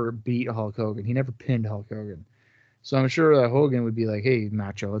never beat Hulk Hogan. He never pinned Hulk Hogan. So I'm sure that Hogan would be like, hey,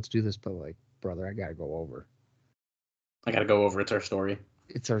 Macho, let's do this. But like, brother, I got to go over. I got to go over. It's our story.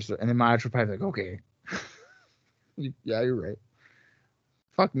 It's our story. And then Macho would probably be like, okay. Yeah, you're right.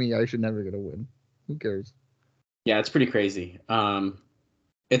 Fuck me. I should never get a win. Who cares? Yeah, it's pretty crazy.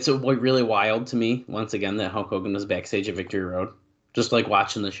 It's really wild to me, once again, that Hulk Hogan was backstage at Victory Road. Just like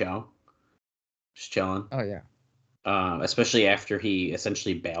watching the show. Just chilling. Oh, yeah. especially after he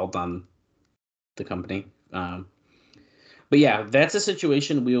essentially bailed on the company. But yeah, that's a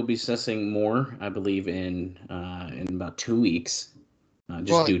situation we will be assessing more, I believe, in about 2 weeks,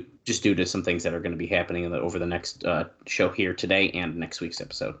 Well, just due to some things that are going to be happening over the next show here today and next week's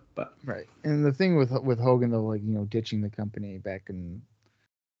episode. But right. And the thing with Hogan though, like, ditching the company back in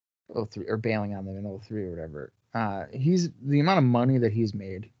 03 or bailing on them in 03 or whatever. He's the amount of money that he's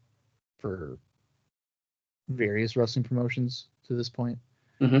made for various wrestling promotions to this point.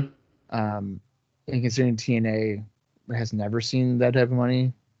 mm-hmm. And considering TNA has never seen that type of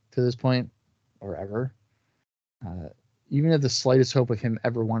money to this point or ever, even at the slightest hope of him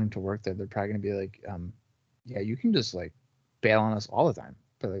ever wanting to work there, they're probably going to be like, yeah, you can just like bail on us all the time.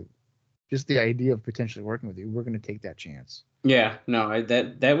 But like, just the idea of potentially working with you, we're going to take that chance. Yeah, no,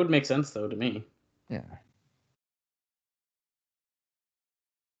 that would make sense though to me. Yeah.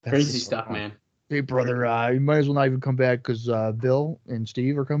 Crazy stuff, man. Hey, brother, you might as well not even come back because Bill and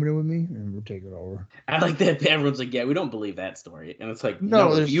Steve are coming in with me, and we'll take it over. I like that everyone's like, yeah, we don't believe that story. And it's like,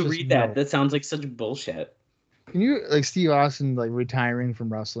 No, if you read that, no. that sounds like such bullshit. Can you, like, Steve Austin, like, retiring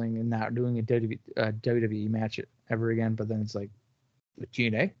from wrestling and not doing a WWE match ever again, but then it's like, the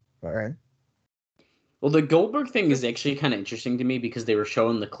TNA? All right. Well, the Goldberg thing is actually kind of interesting to me because they were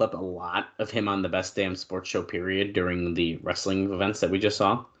showing the clip a lot of him on the Best Damn Sports Show period during the wrestling events that we just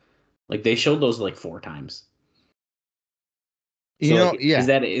saw. Like, they showed those like 4 times. So, yeah.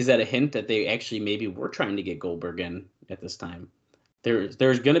 Is that a hint that they actually maybe were trying to get Goldberg in at this time?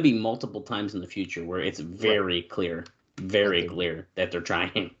 There's going to be multiple times in the future where it's very clear that they're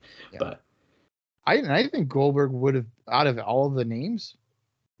trying. Yeah. But I think Goldberg would have, out of all of the names,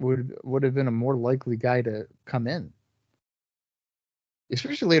 would have been a more likely guy to come in.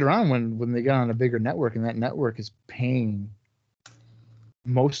 Especially later on when they got on a bigger network, and that network is paying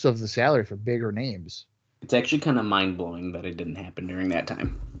most of the salary for bigger names. It's actually kind of mind-blowing that it didn't happen during that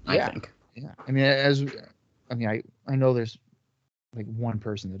time, I think. Yeah. I mean, I know there's like one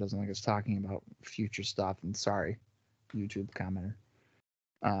person that doesn't like us talking about future stuff, and sorry, YouTube commenter.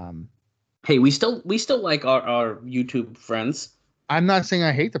 Hey, we still like our YouTube friends. I'm not saying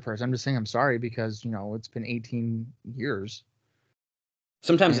I hate the person. I'm just saying I'm sorry because, it's been 18 years.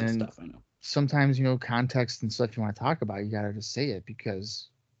 Sometimes it's tough, I know. Sometimes, context and stuff you want to talk about, you got to just say it because,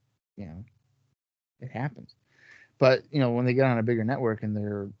 it happens. But, when they get on a bigger network and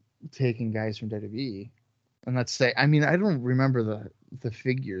they're taking guys from WWE, and let's say, I mean, I don't remember the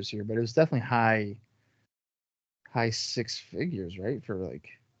figures here, but it was definitely high 6 figures, right? For like,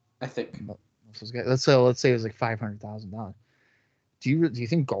 I think those guys. Let's say it was like $500,000. Do you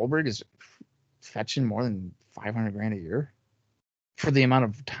think Goldberg is fetching more than $500,000 a year for the amount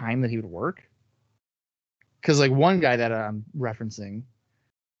of time that he would work? Because like one guy that I'm referencing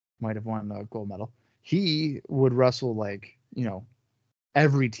might have won a gold medal. He would wrestle like,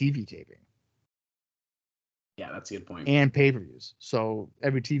 every TV taping. Yeah, that's a good point. And pay-per-views. So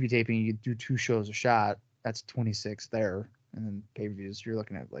every TV taping, you do 2 shows a shot. That's 26 there. And then pay-per-views, you're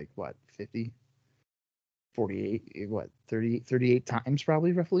looking at like, what, 50? 48, 38 times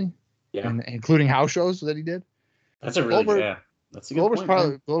probably, roughly? Yeah. And including house shows that he did? That's a really good, that's a good point.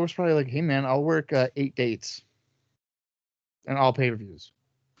 Goldberg's probably like, hey, man, I'll work 8 dates. And all pay-per-views.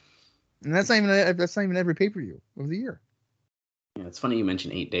 And that's not even every pay-per-view of the year. Yeah, it's funny you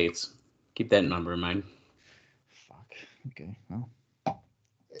mentioned 8 dates. Keep that number in mind. Fuck. Okay. Well.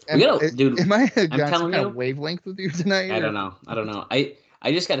 Dude. Am I I'm telling you, wavelength with you tonight? I don't know.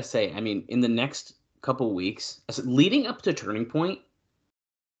 I just gotta say, I mean, in the next couple weeks, leading up to Turning Point,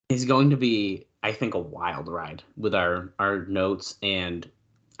 is going to be, I think, a wild ride with our notes, and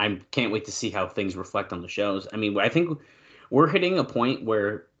I can't wait to see how things reflect on the shows. I mean, I think we're hitting a point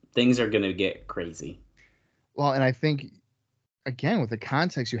where things are going to get crazy. Well, and I think, again, with the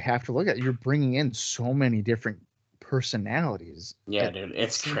context you have to look at, you're bringing in so many different personalities. Yeah, dude,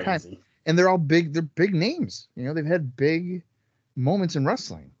 it's crazy. Time. And they're all big. They're big names. They've had big moments in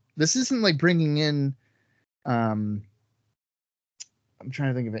wrestling. This isn't like bringing in, I'm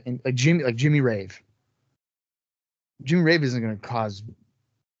trying to think of it, like Jimmy Rave. Jimmy Rave isn't going to cause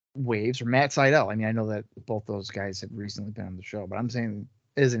waves, or Matt Sydal. I mean, I know that both those guys have recently been on the show, but I'm saying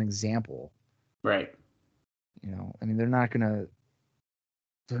as an example, right? I mean, they're not gonna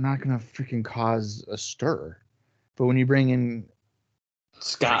freaking cause a stir. But when you bring in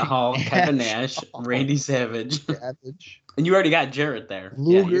Scott Hall, Kevin Nash, Randy Savage, and you already got Jarrett there,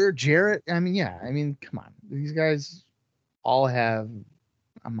 Luger, Jarrett. I mean, come on, these guys all have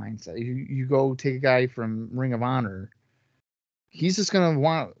a mindset. You go take a guy from Ring of Honor, he's just gonna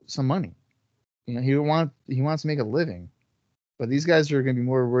want some money. He wants to make a living. But these guys are going to be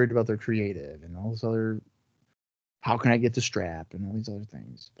more worried about their creative and all this other how can I get the strap and all these other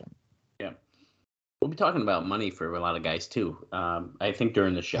things. But, Yeah. We'll be talking about money for a lot of guys too. I think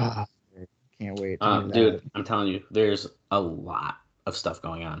during the show. Can't wait to hear that. Dude, I'm telling you, there's a lot of stuff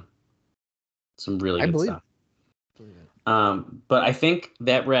going on. Some really good stuff. But I think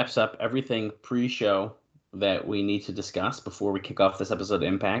that wraps up everything pre-show that we need to discuss before we kick off this episode of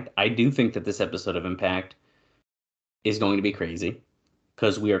Impact. I do think that this episode of Impact is going to be crazy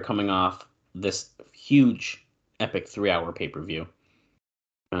because we are coming off this huge, epic 3-hour pay-per-view.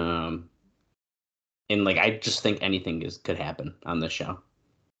 And like, I just think anything could happen on this show.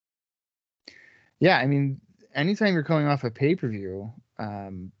 Yeah, I mean, anytime you're coming off a pay-per-view,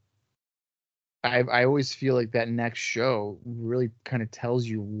 I always feel like that next show really kind of tells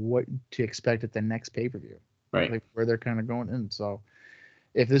you what to expect at the next pay-per-view, right? Like where they're kind of going in. So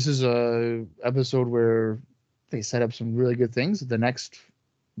if this is a episode where they set up some really good things, the next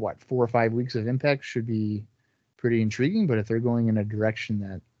 4 or 5 weeks of Impact should be pretty intriguing. But if they're going in a direction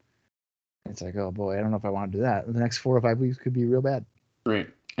that it's like, oh boy, I don't know if I want to do that, the next 4 or 5 weeks could be real bad. Right.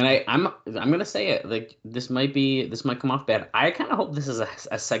 And I'm gonna say it, like this might come off bad. I kind of hope this is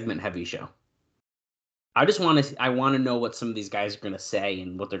a segment heavy show. I want to know what some of these guys are going to say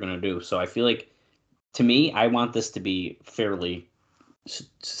and what they're going to do. So I feel like, to me, I want this to be fairly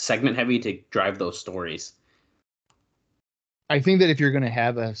segment heavy to drive those stories. I think that if you're going to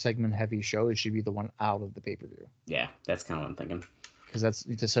have a segment heavy show, it should be the one out of the pay-per-view. Yeah, that's kind of what I'm thinking. Because that's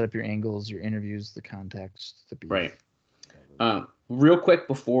to set up your angles, your interviews, the context, the beef. Right. Real quick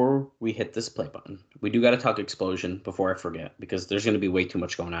before we hit this play button, we do got to talk Explosion before I forget, because there's going to be way too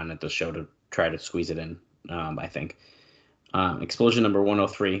much going on at this show to try to squeeze it in, I think. Explosion number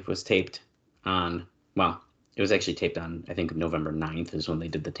 103 was taped on, well, it was actually taped on, I think, November 9th is when they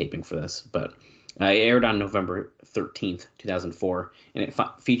did the taping for this, but it aired on November 13th, 2004, and it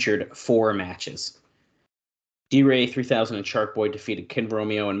featured 4 matches. D-Ray 3000 and Shark Boy defeated Kid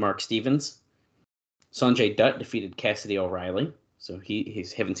Romeo and Mark Stevens. Sanjay Dutt defeated Cassidy O'Reilly. So he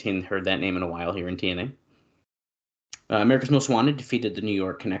haven't heard that name in a while here in TNA. America's Most Wanted defeated the New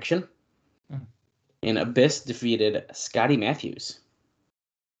York Connection. And Abyss defeated Scotty Matthews.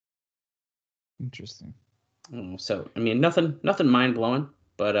 Interesting. So, I mean, nothing mind-blowing,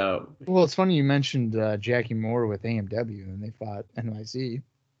 but... well, it's funny you mentioned Jackie Moore with AMW, and they fought NYC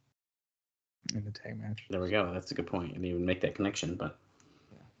in the tag match. There we go. That's a good point. I didn't even make that connection, but...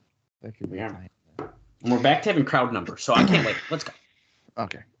 Yeah, that could be time. And we're back to having crowd numbers, so I can't wait. Let's go.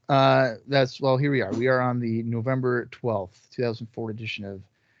 Okay. Here we are. We are on the November 12th, 2004 edition of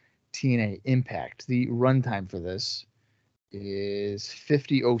TNA Impact. The runtime for this is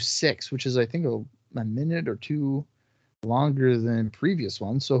 50:06, which is, I think, a minute or two longer than previous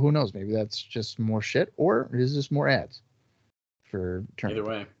ones. So who knows? Maybe that's just more shit, or is this more ads for turn? Either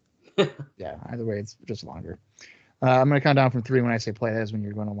way. Yeah, either way, it's just longer. I'm going to count down from 3 when I say play. That is when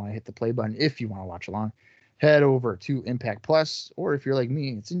you're going to want to hit the play button if you want to watch along. Head over to Impact Plus, or if you're like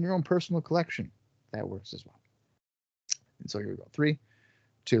me, it's in your own personal collection. That works as well. And so here we go. 3,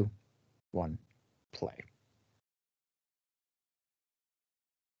 2, 1, play.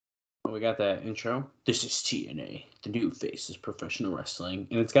 Well, we got that intro. This is TNA, the new face is professional wrestling.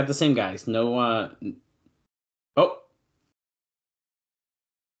 And it's got the same guys. No,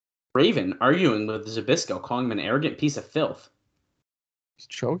 Raven arguing with Zbyszko, calling him an arrogant piece of filth. He's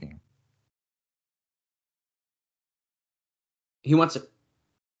choking. He wants a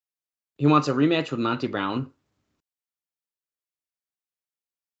rematch with Monty Brown.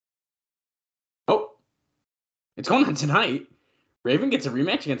 Oh, it's going on tonight. Raven gets a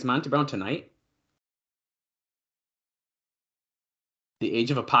rematch against Monty Brown tonight. The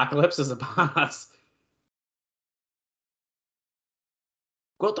age of apocalypse is upon us.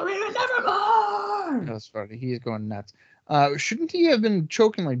 Go to Raven nevermore! That's funny. He's going nuts. Shouldn't he have been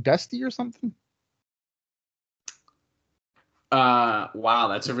choking like Dusty or something? Wow,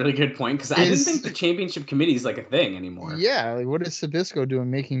 that's a really good point, because I didn't think the championship committee is like a thing anymore. Yeah, like what is Zbyszko doing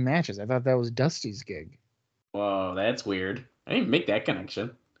making matches? I thought that was Dusty's gig. Whoa, that's weird. I didn't make that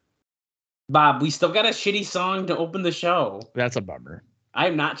connection. Bob, we still got a shitty song to open the show. That's a bummer.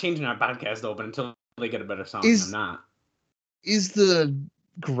 I'm not changing our podcast to open until they get a better song. I'm not. Is the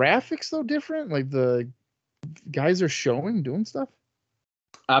graphics though different? Like the guys are doing stuff?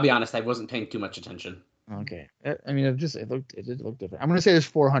 I'll be honest, I wasn't paying too much attention. Okay. I mean, it did look different. I'm going to say there's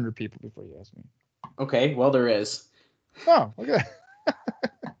 400 people before you ask me. Okay, well, there is. Oh, okay.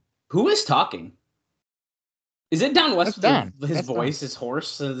 Who is talking? Is it Don West? Don. His voice, Don. His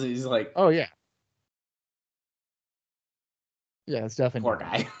hoarse. He's like, oh, yeah. Yeah, it's definitely. Poor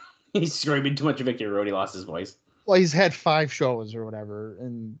guy. He's screaming too much of Victory Road. He lost his voice. Well, he's had 5 shows or whatever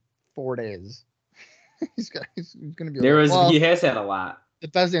in 4 days. he's gonna be. He has had a lot. The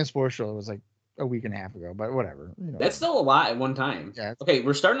Best Damn Sports Show was like a week and a half ago, but whatever. That's still a lot at one time. Yeah. Okay,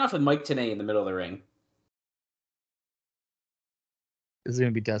 we're starting off with Mike Tenay in the middle of the ring. Is it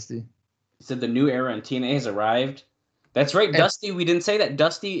gonna be Dusty? He said the new era in TNA has arrived. That's right, Dusty. We didn't say that.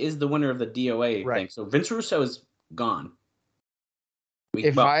 Dusty is the winner of the DOA thing. So Vince Russo is gone.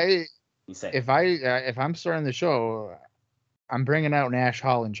 If I'm starting the show, I'm bringing out Nash,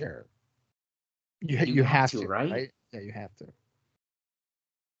 Hall, and Jarrett. You have to, right? Yeah, you have to.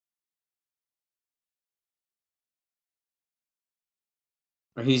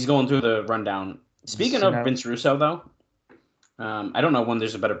 He's going through the rundown. Speaking of Vince Russo, though, I don't know when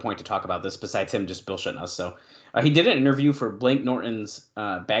there's a better point to talk about this besides him just bullshitting us. So he did an interview for Blake Norton's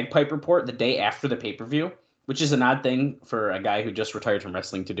Bagpipe Report the day after the pay-per-view, which is an odd thing for a guy who just retired from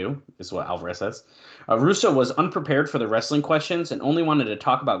wrestling to do, is what Alvarez says. Russo was unprepared for the wrestling questions and only wanted to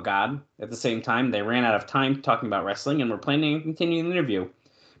talk about God. At the same time, they ran out of time talking about wrestling and were planning to continue the interview.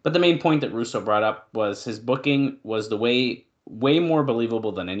 But the main point that Russo brought up was his booking was the way more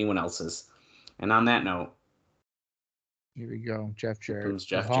believable than anyone else's. And on that note, here we go. Jeff Jarrett.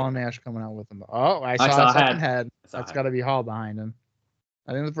 Jeff Hall and Nash coming out with him. Oh, I saw a second head. That's got to be Hall behind him.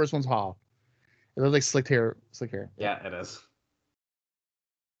 I think the first one's Hall. It looks like slick hair. Yeah, it is.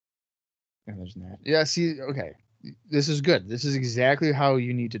 And there's Nash. Yeah, see, okay. This is good. This is exactly how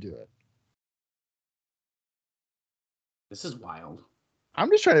you need to do it. This is wild. I'm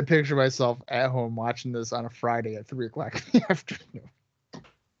just trying to picture myself at home watching this on a Friday at 3 o'clock in the afternoon.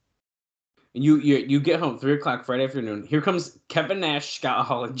 You get home 3 o'clock Friday afternoon. Here comes Kevin Nash, Scott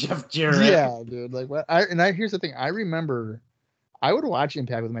Hall, and Jeff Jarrett. Yeah, dude. Like what? Here's the thing. I remember I would watch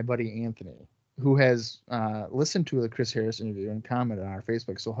Impact with my buddy Anthony, who has listened to the Chris Harris interview and commented on our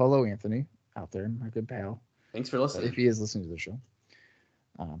Facebook. So hello, Anthony, out there, my good pal. Thanks for listening. If he is listening to the show,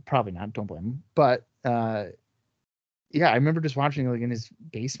 probably not. Don't blame him. But yeah, I remember just watching like in his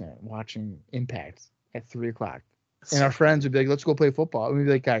basement, watching Impact at 3 o'clock, and our friends would be like, "Let's go play football." And we'd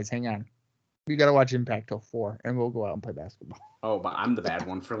be like, "Guys, hang on. We got to watch Impact till 4, and we'll go out and play basketball." Oh, but I'm the bad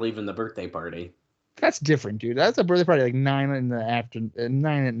one for leaving the birthday party. That's different, dude. That's a birthday party like 9 in the afternoon,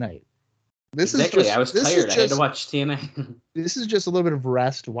 9 at night. This is just, I was tired. I had to watch TNA. This is just a little bit of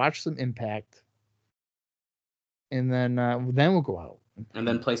rest. Watch some Impact, and then we'll go out and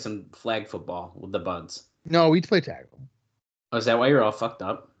then play some flag football with the buds. No, we'd play tackle. Oh, is that why you're all fucked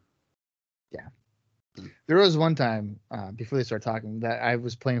up? Yeah. There was one time before they started talking that I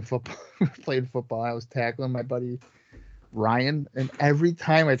was playing football. Playing football. I was tackling my buddy Ryan, and every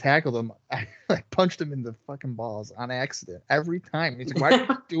time I tackled him, I punched him in the fucking balls on accident. Every time. He's like, "Why are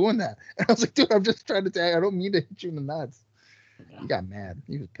you doing that?" And I was like, "Dude, I'm just trying to tackle. I don't mean to hit you in the nuts." Yeah. He got mad.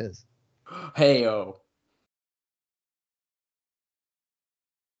 He was pissed. Hey-o.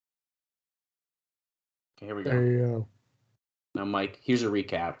 Okay, here we go. Hey-o. Now, Mike, here's a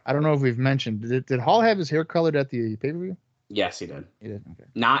recap. I don't know if we've mentioned. Did Hall have his hair colored at the pay-per-view? Yes, he did. He did? Okay.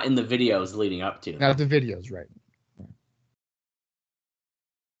 Not in the videos leading up to. Not the videos, right.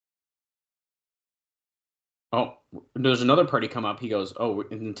 Oh, there's another party come up. He goes, oh,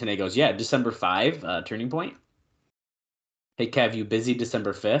 and Tenay goes, yeah, December 5, Turning Point. Hey, Kev, you busy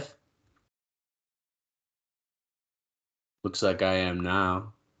December 5th? Looks like I am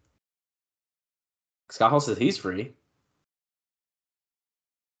now. Scott Hall says he's free.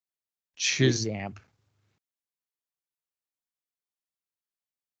 Shazam.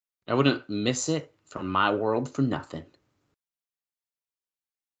 I wouldn't miss it from my world for nothing.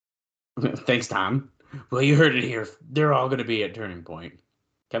 Thanks, Tom. Well, you heard it here. They're all going to be at Turning Point.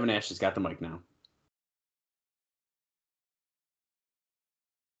 Kevin Nash has got the mic now.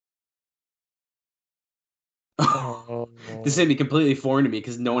 Oh. This is going to be completely foreign to me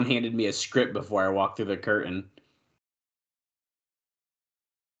because no one handed me a script before I walked through the curtain.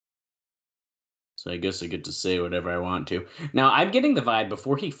 So I guess I get to say whatever I want to. Now, I'm getting the vibe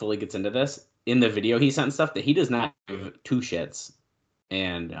before he fully gets into this, in the video he sent stuff, that he does not give two shits.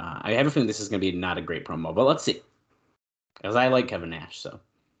 And I have a feeling this is going to be not a great promo, but let's see. Because I like Kevin Nash, so.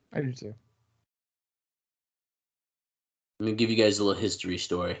 I do too. Let me give you guys a little history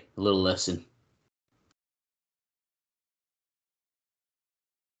story, a little lesson.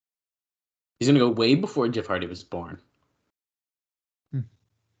 He's going to go way before Jeff Hardy was born.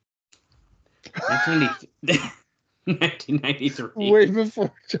 1993. Way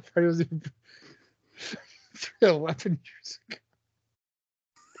before Jeff Hardy was even 11 years ago.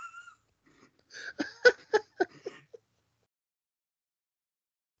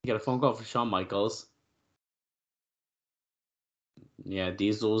 You got a phone call for Shawn Michaels. Yeah,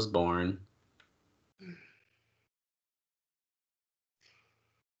 Diesel was born.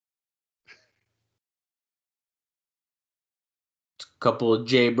 Couple of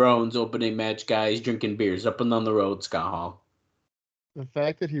Jay Brown's opening match guys drinking beers up and down the road, Scott Hall. The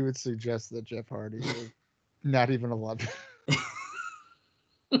fact that he would suggest that Jeff Hardy is not even 11.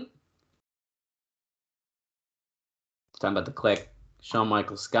 Talking about the Click. Shawn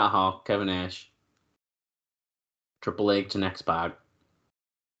Michaels, Scott Hall, Kevin Nash, Triple H, and X-Pac.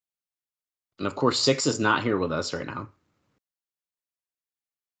 And of course, Six is not here with us right now.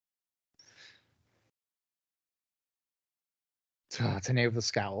 Tenay with a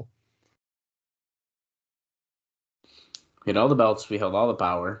scowl. We had all the belts. We held all the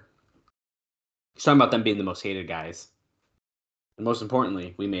power. He's talking about them being the most hated guys. And most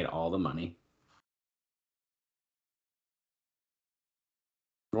importantly, we made all the money.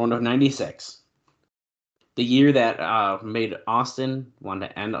 Round of 96. The year that made Austin want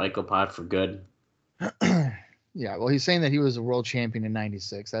to end IcoPod for good. Yeah, well, he's saying that he was a world champion in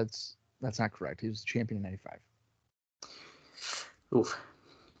 96. That's not correct. He was champion in 95. Oof.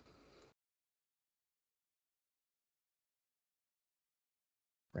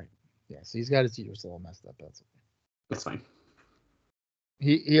 Right. Yeah, so he's got his years a little messed up. That's fine.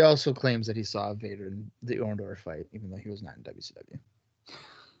 He also claims that he saw Vader in the Orndorff fight, even though he was not in WCW.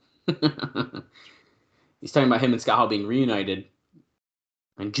 He's talking about him and Scott Hall being reunited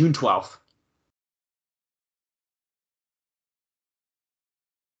on June 12th.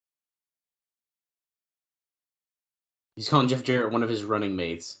 He's calling Jeff Jarrett one of his running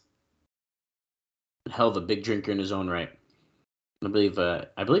mates. Hell of a big drinker in his own right. I believe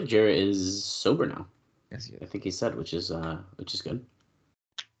Jarrett is sober now. Yes, he is. I think he said, which is good.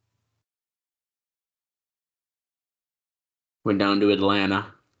 Went down to Atlanta.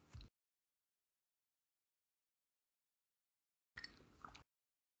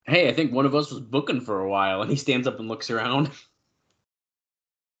 Hey, I think one of us was booking for a while, and he stands up and looks around.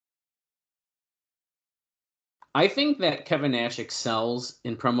 I think that Kevin Nash excels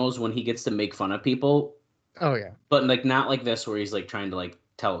in promos when he gets to make fun of people. Oh, yeah. But like not like this where he's like trying to like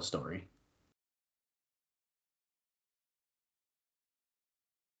tell a story.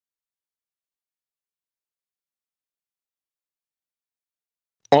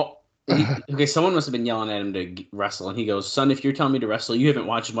 Oh, okay, someone must have been yelling at him to wrestle, and he goes, "Son, if you're telling me to wrestle, you haven't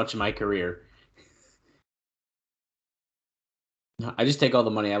watched much of my career. I just take all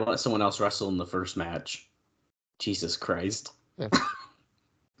the money. I let someone else wrestle in the first match." Jesus Christ. That's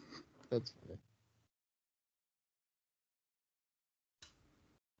funny.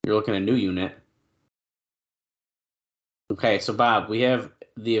 You're looking at a new unit. Okay, so Bob, we have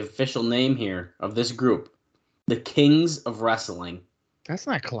the official name here of this group. The Kings of Wrestling. That's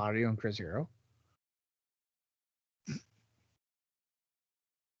not Claudio and Chris Hero.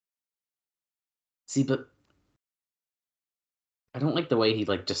 See, but I don't like the way he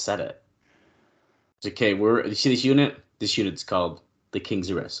like just said it. It's okay, you see this unit? This unit's called the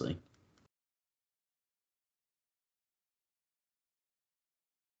Kings of Wrestling.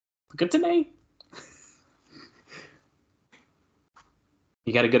 Look at Tenay.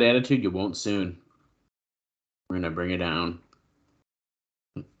 You got a good attitude, you won't soon. We're gonna bring it down.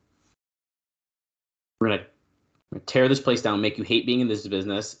 We're gonna tear this place down, make you hate being in this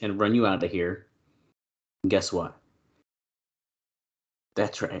business, and run you out of here. And guess what?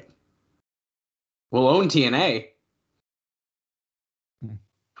 That's right. We'll own TNA.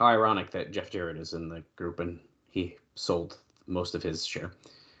 How ironic that Jeff Jarrett is in the group and he sold most of his share.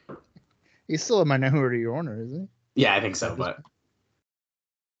 He's still a minority owner, isn't he? Yeah, I think so, but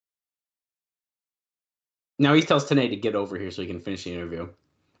now he tells Tenay to get over here so he can finish the interview.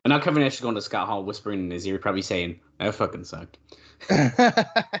 And now Kevin Nash is going to Scott Hall, whispering in his ear, probably saying, "That fucking sucked."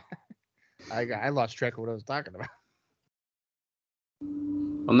 I lost track of what I was talking about.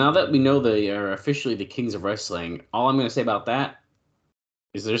 Well, now that we know they are officially the Kings of Wrestling, all I'm going to say about that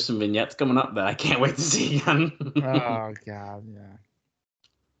is there's some vignettes coming up that I can't wait to see again. Oh, God, yeah.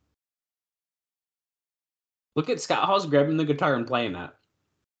 Look at Scott Hall's grabbing the guitar and playing that.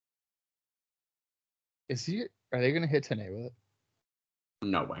 Are they going to hit Tenay with it?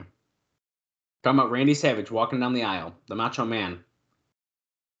 No way. Talking about Randy Savage walking down the aisle, the Macho Man.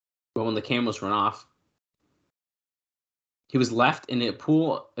 But when the cameras run off, he was left in a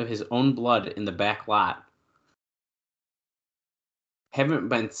pool of his own blood in the back lot. Haven't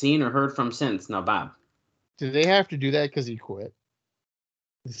been seen or heard from since. Now, Bob. Do they have to do that because he quit?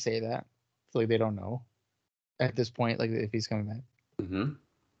 To say that? So, like, they don't know at this point, like, if he's coming back. Mm-hmm.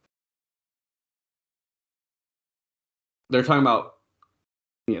 They're talking about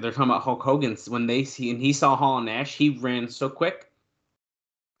Hulk Hogan. When he saw Hall and Nash, he ran so quick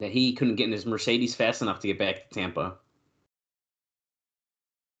that he couldn't get in his Mercedes fast enough to get back to Tampa.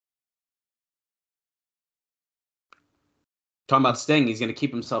 Talking about Sting, he's going to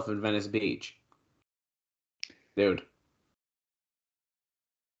keep himself in Venice Beach. Dude.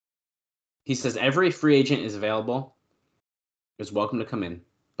 He says every free agent is available, is welcome to come in.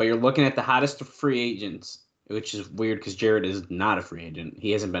 But you're looking at the hottest free agents, which is weird because Jarrett is not a free agent.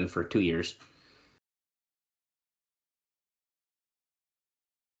 He hasn't been for 2 years.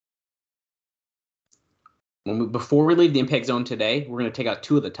 Before we leave the Impact Zone today, we're going to take out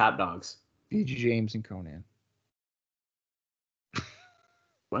 2 of the top dogs. BG James and Conan.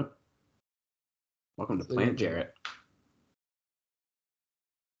 What? Welcome to Planet Jarrett.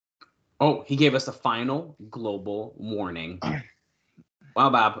 Oh, he gave us a final global warning. Wow,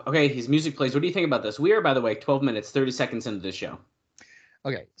 Bob. Okay, his music plays. What do you think about this? We are, by the way, 12 minutes, 30 seconds into this show.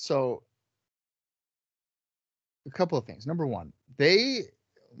 Okay, so a couple of things. Number one, and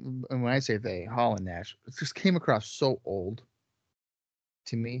when I say they, Hall and Nash, it just came across so old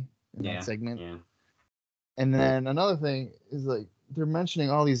to me in that segment. Yeah. And then another thing is like they're mentioning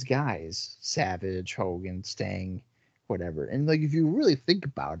all these guys, Savage, Hogan, Sting, whatever. And like if you really think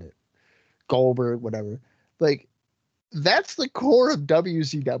about it, Goldberg, whatever, like that's the core of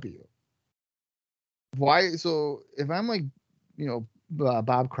WCW. Why? So if I'm like,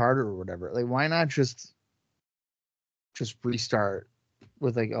 Bob Carter or whatever, like why not just restart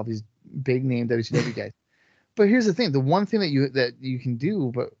with like all these big name WCW guys? But here's the thing: the one thing that you can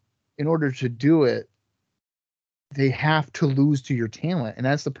do, but in order to do it, they have to lose to your talent, and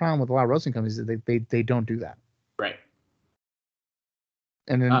that's the problem with a lot of wrestling companies. That they don't do that. Right.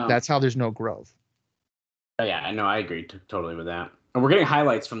 And then that's how there's no growth. Oh, yeah, I know. I agree totally with that. And we're getting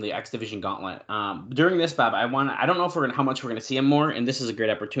highlights from the X Division Gauntlet. During this, Bob, I don't know how much we're going to see him more, and this is a great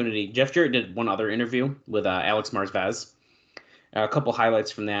opportunity. Jeff Jarrett did one other interview with Alex Marsvez. A couple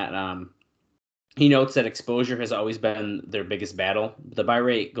highlights from that. He notes that exposure has always been their biggest battle. The buy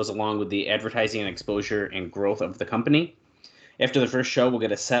rate goes along with the advertising and exposure and growth of the company. After the first show, we'll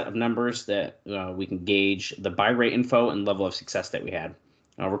get a set of numbers that we can gauge the buy rate info and level of success that we had.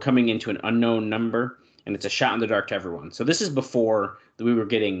 We're coming into an unknown number, and it's a shot in the dark to everyone. So this is before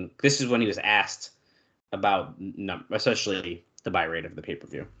this is when he was asked about especially the buy rate of the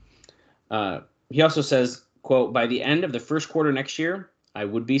pay-per-view. He also says, quote, by the end of the first quarter next year, I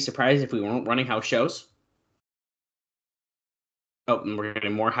would be surprised if we weren't running house shows. Oh, and we're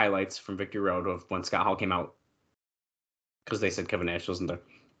getting more highlights from Victory Road of when Scott Hall came out because they said Kevin Nash wasn't there.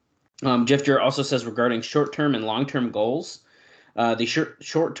 Jeff Jarrett also says regarding short-term and long-term goals, the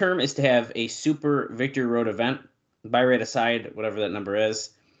short term is to have a super Victory Road event, buy rate aside, whatever that number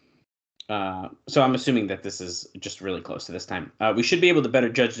is. So I'm assuming that this is just really close to this time. We should be able to better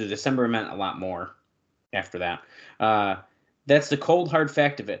judge the December event a lot more after that. That's the cold, hard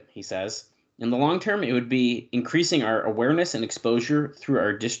fact of it, he says. In the long term, it would be increasing our awareness and exposure through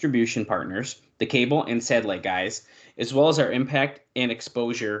our distribution partners, the cable and satellite guys, as well as our impact and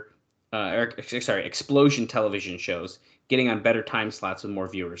explosion television shows, getting on better time slots with more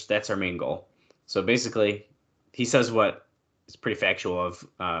viewers. That's our main goal. So basically, he says what is pretty factual of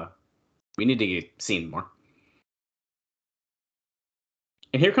we need to get seen more.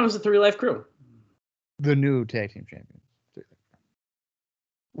 And here comes the 3 Live Crew. The new tag team champions.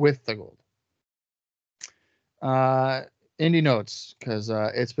 With the gold. Indie notes, because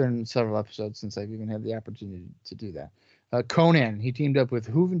it's been several episodes since I've even had the opportunity to do that. Conan, he teamed up with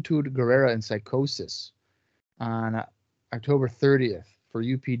Juventud Guerrera and Psychosis on October 30th for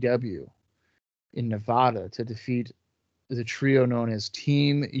UPW in Nevada to defeat the trio known as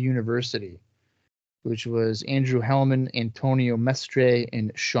Team University, which was Andrew Hellman, Antonio Mestre,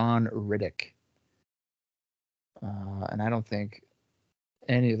 and Sean Riddick. And I don't think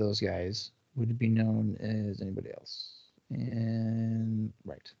any of those guys would be known as anybody else. And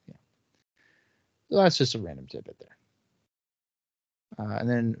right, yeah. So that's just a random tidbit there. And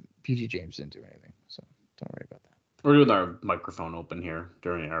then PG James didn't do anything, so don't worry about that. We're doing our microphone open here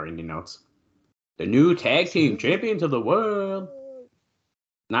during our indie notes. The new tag team champions of the world.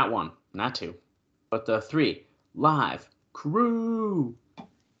 Not 1, not 2, but the 3 Live Crew.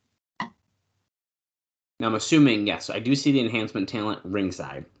 Now I'm assuming, yes, I do see the enhancement talent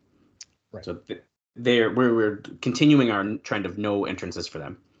ringside. Right. So we're continuing our trend of no entrances for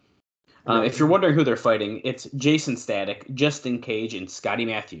them. If you're wondering who they're fighting, it's Jason Static, Justin Cage, and Scotty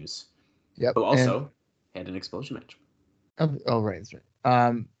Matthews. Yep. Who also had an explosion match. Oh, right, that's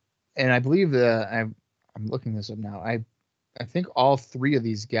right. And I believe that I'm looking this up now. I think all 3 of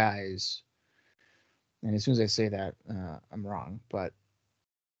these guys, and as soon as I say that, I'm wrong. But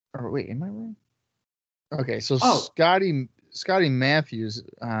wait, am I wrong? Okay, so Scotty Matthews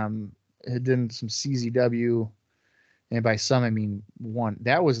had done some CZW And by some, I mean one.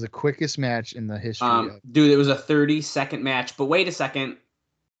 That was the quickest match in the history of. Dude, it was a 30-second match. But wait a second.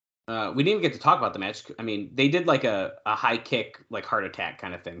 We didn't even get to talk about the match. I mean, they did like a high kick, like heart attack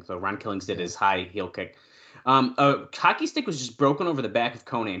kind of thing. So Ron Killings did his high heel kick. A hockey stick was just broken over the back of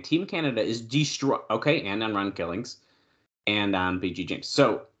Conan. Team Canada is destroyed. Okay, and on Ron Killings and on BG James.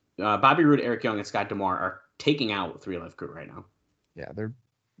 So Bobby Roode, Eric Young, and Scott D'Amore are taking out 3 Live Crew right now. Yeah, they're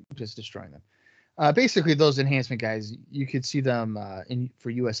just destroying them. Basically, those enhancement guys, you could see them for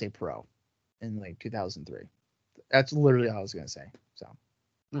USA Pro in like 2003. That's literally all I was going to say. So.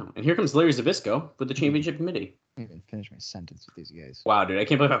 No, and here comes Larry Zbyszko with the championship committee. I didn't even finish my sentence with these guys. Wow, dude, I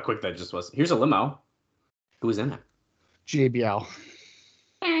can't believe how quick that just was. Here's a limo. Who was in it? JBL.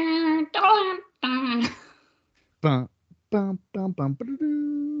 Bum, bum, bum, bum,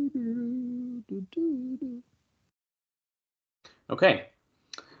 okay.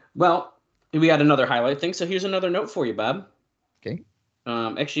 Well, we got another highlight thing, so here's another note for you, Bob. Okay.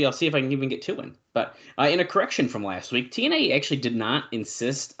 Actually, I'll see if I can even get to it. But in a correction from last week, TNA actually did not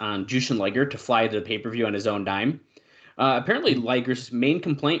insist on Jushin Liger to fly to the pay-per-view on his own dime. Apparently, Liger's main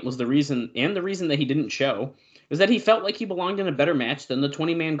complaint was the reason that he didn't show is that he felt like he belonged in a better match than the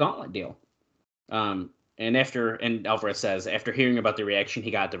 20-man gauntlet deal. And Alvarez says, after hearing about the reaction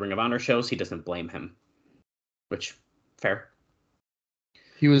he got at the Ring of Honor shows, he doesn't blame him. Which, fair.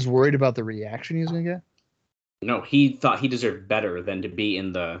 He was worried about the reaction he was going to get? No, he thought he deserved better than to be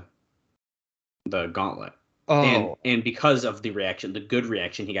in the gauntlet. Oh. And because of the reaction, the good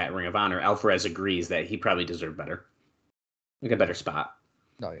reaction he got at Ring of Honor, Alvarez agrees that he probably deserved better. Like a better spot.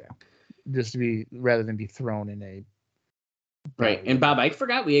 Oh, yeah. Just to be, rather than be thrown in a... Right. And Bob, I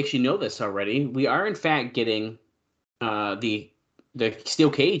forgot we actually know this already. We are, in fact, getting the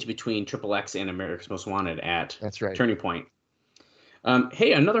steel cage between Triple X and America's Most Wanted at That's right. Turning Point.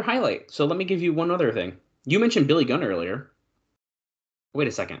 Hey, another highlight. So let me give you one other thing. You mentioned Billy Gunn earlier. Wait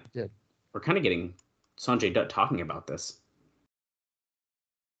a second. Yeah. We're kind of getting Sanjay Dutt talking about this.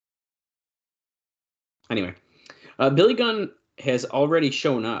 Anyway, Billy Gunn has already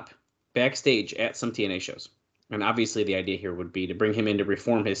shown up backstage at some TNA shows. And obviously the idea here would be to bring him in to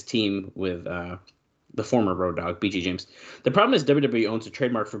reform his team with the former Road Dogg, BG James. The problem is WWE owns a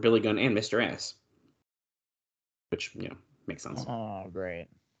trademark for Billy Gunn and Mr. Ass. Which, makes sense. Oh, great.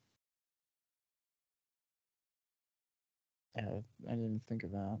 Yeah, I didn't think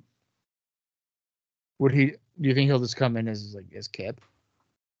of that. Do you think he'll just come in as Kip?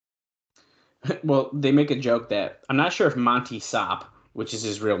 Well, they make a joke that I'm not sure if Monty Sop, which is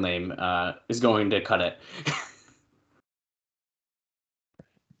his real name, is going to cut it.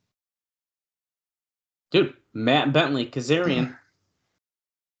 Dude, Matt Bentley, Kazarian.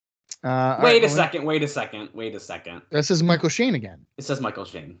 Wait a second. That says Michael Shane again. It says Michael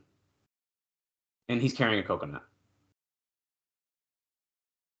Shane. And he's carrying a coconut.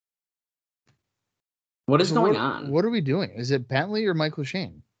 What is going on? What are we doing? Is it Bentley or Michael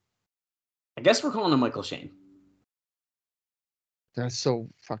Shane? I guess we're calling him Michael Shane. That's so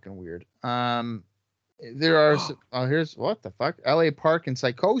fucking weird. There are here's what the fuck? LA Park and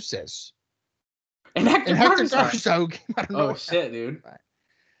Psychosis. And Hector Garza. Oh shit, dude.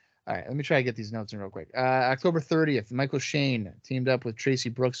 All right, let me try to get these notes in real quick. October 30th, Michael Shane teamed up with Tracy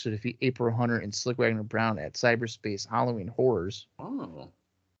Brooks to defeat April Hunter and Slick Wagner Brown at Cyberspace Halloween Horrors. Oh.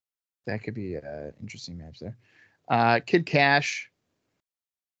 That could be an interesting match there. Kid Cash.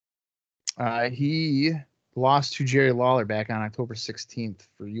 He lost to Jerry Lawler back on October 16th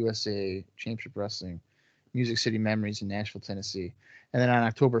for USA Championship Wrestling, Music City Memories in Nashville, Tennessee. And then on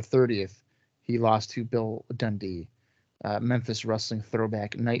October 30th, he lost to Bill Dundee, Memphis Wrestling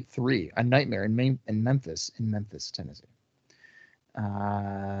Throwback Night 3, a nightmare in Memphis, Tennessee.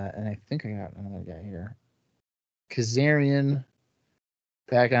 And I think I got another guy here. Kazarian,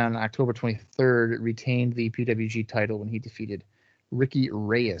 back on October 23rd, retained the PWG title when he defeated Ricky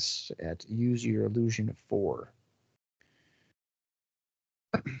Reyes at Use Your Illusion 4.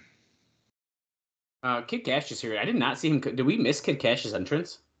 Kid Cash is here. I did not see him. Did we miss Kid Cash's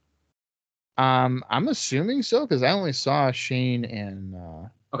entrance? I'm assuming so because I only saw Shane and.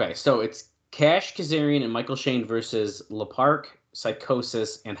 Okay, so it's Cash, Kazarian, and Michael Shane versus La Park,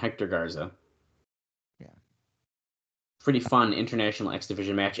 Psychosis, and Hector Garza. Yeah. Pretty fun International X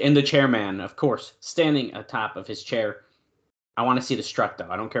Division match. And the chairman, of course, standing atop of his chair. I want to see the strut, though.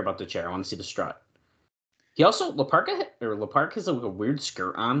 I don't care about the chair. I want to see the strut. He also, La Park has a weird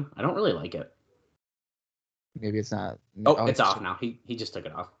skirt on. I don't really like it. Maybe it's not. Oh, it's off now. He just took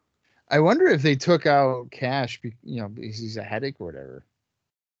it off. I wonder if they took out Cash, because he's a headache or whatever.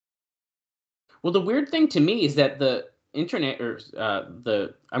 Well, the weird thing to me is that internet or I'm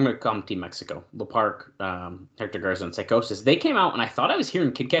gonna call them Team Mexico, La Park, Hector Garza, and Psychosis. They came out and I thought I was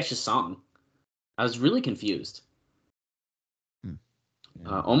hearing Kid Cash's song. I was really confused.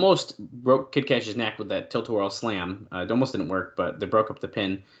 Yeah. Almost broke Kid Cash's neck with that tilt-a-whirl slam. It almost didn't work, but they broke up the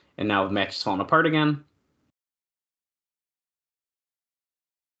pin, and now the match is falling apart again.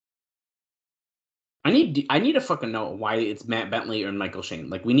 I need to fucking know why it's Matt Bentley or Michael Shane.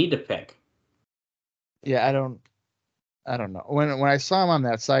 Like, we need to pick. Yeah, I don't know. When I saw him on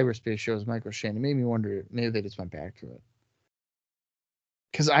that cyberspace show as Michael Shane, it made me wonder maybe they just went back to it.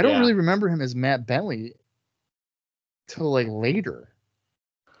 Because I don't really remember him as Matt Bentley till like later.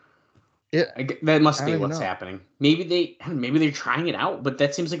 That must be what's happening. Maybe they're trying it out, but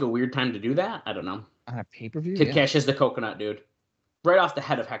that seems like a weird time to do that. I don't know. On a pay-per-view? Kid Cash is the coconut dude. Right off the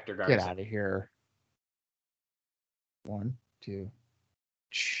head of Hector Garza. Get out of here. 1, 2.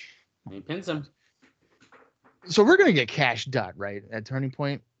 He pins him. So we're gonna get Cash Dutt, right? At Turning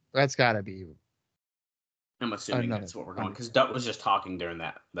Point? That's gotta be. I'm assuming that's what we're going, because Dutt was just talking during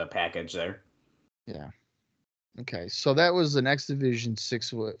the package there. Yeah. Okay, so that was the X Division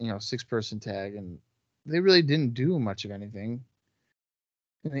 6-person tag, and they really didn't do much of anything.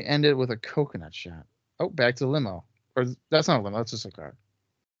 And they ended with a coconut shot. Oh, back to the limo. Or that's not a limo, that's just a car.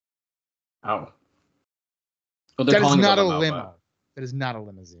 Oh. Well, that is not a limo. That is not a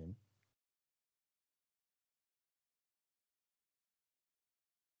limousine.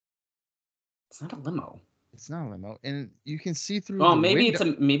 It's not a limo. It's not a limo, and you can see through. Oh, maybe it's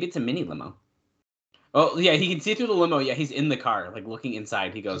a mini limo. Oh yeah, he can see through the limo. Yeah, he's in the car, like looking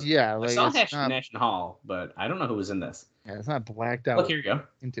inside. He goes, "Yeah, like, I saw National Hall, but I don't know who was in this." Yeah, it's not blacked out. Look, here you go.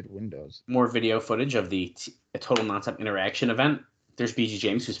 Tinted windows. More video footage of the Total Nonstop Interaction event. There's BG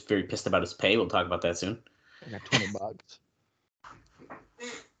James, who's very pissed about his pay. We'll talk about that soon. I got $20.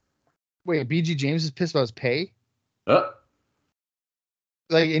 Wait, BG James is pissed about his pay?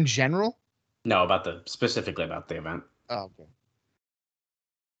 Like in general? No, specifically about the event. Oh, okay.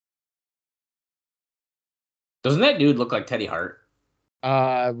 Doesn't that dude look like Teddy Hart?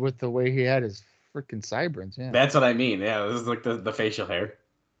 With the way he had his freaking sideburns, yeah. That's what I mean. Yeah, this is like the facial hair.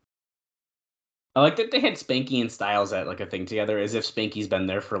 I like that they had Spanky and Styles at like a thing together, as if Spanky's been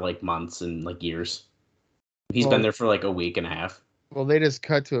there for like months and like years. He's been there for like a week and a half. Well, they just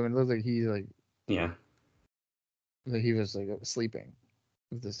cut to him and it looks like he's like, yeah, like he was like sleeping.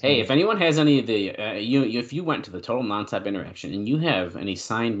 Hey, if anyone has any of the if you went to the Total Nonstop Interaction and you have any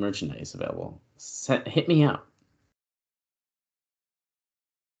signed merchandise available, hit me up.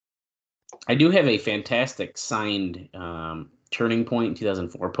 I do have a fantastic signed Turning Point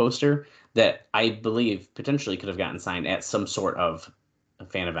 2004 poster that I believe potentially could have gotten signed at some sort of a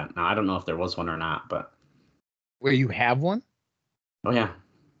fan event. Now, I don't know if there was one or not, but... Wait, you have one? Oh, yeah.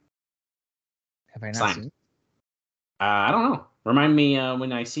 Have I not seen it? I don't know. Remind me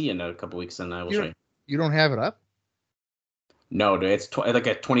when I see you in a couple weeks, and I will show you. You don't have it up? No, dude. It's like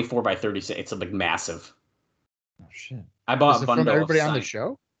a 24 by 36. It's like massive. Oh, shit. I bought a bundle from everybody on the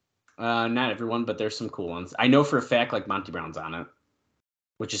show? Not everyone, but there's some cool ones. I know for a fact like Monty Brown's on it,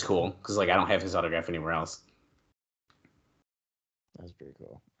 which is cool because like I don't have his autograph anywhere else. That's pretty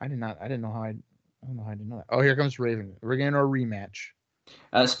cool. I don't know how I didn't know that. Oh, here comes Raven. We're getting our rematch.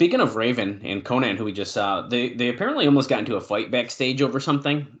 Speaking of Raven and Conan, who we just saw, they apparently almost got into a fight backstage over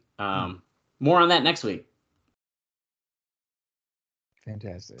something. More on that next week.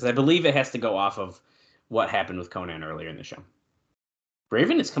 Fantastic. Because I believe it has to go off of what happened with Conan earlier in the show.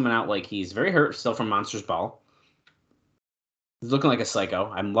 Raven is coming out like he's very hurt still from Monsters Ball. He's looking like a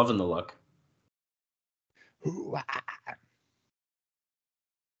psycho. I'm loving the look.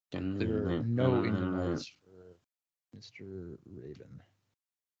 There are no invites for Mr. Raven.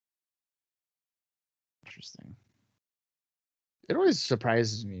 Interesting. It always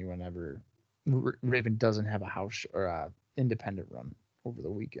surprises me whenever Raven doesn't have a house or a independent run over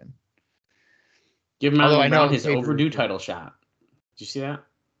the weekend. Give him his overdue title shot. Did you see that?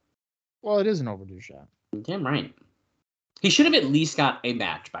 Well, it is an overdue shot. Damn right. He should have at least got a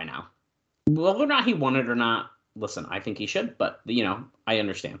match by now. Whether or not he won it or not, listen, I think he should, but, I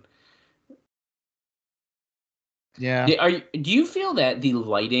understand. Yeah. Do you feel that the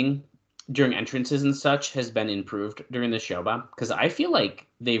lighting during entrances and such has been improved during the show, Bob? Because I feel like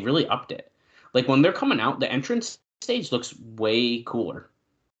they really upped it. Like, when they're coming out, the entrance stage looks way cooler.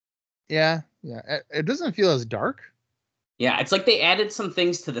 Yeah. It doesn't feel as dark. Yeah, it's like they added some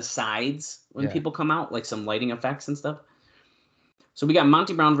things to the sides when people come out, like some lighting effects and stuff. So we got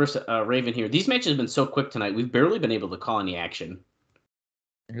Monty Brown versus Raven here. These matches have been so quick tonight, we've barely been able to call any action.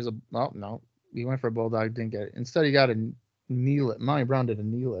 No. He went for a bulldog, didn't get it. Instead, he got a knee lift. Monty Brown did a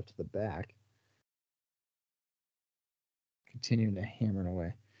knee lift to the back. continuing to hammer it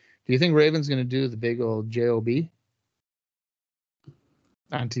away. Do you think Raven's going to do the big old JOB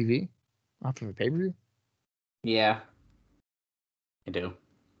on TV off of a pay-per-view? Yeah, I do.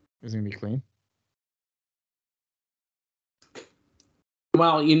 Is it going to be clean?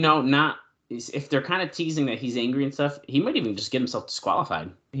 Well, not if they're kind of teasing that he's angry and stuff, he might even just get himself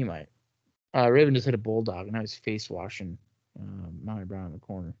disqualified. He might. Raven just hit a bulldog, and now he's face washing Monty Brown in the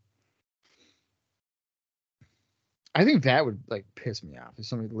corner. I think that would like piss me off if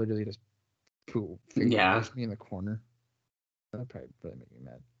somebody literally just pushed me in the corner. That'd probably make me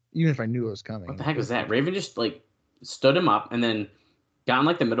mad, even if I knew it was coming. What the heck was that? Raven just like stood him up and then got on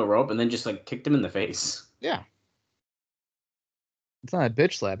like the middle rope and then just like kicked him in the face. Yeah, it's not a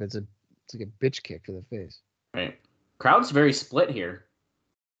bitch slap. It's like a bitch kick to the face. Right. Crowd's very split here,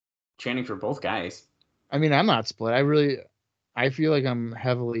 chanting for both guys. I mean, I'm not split. I feel like I'm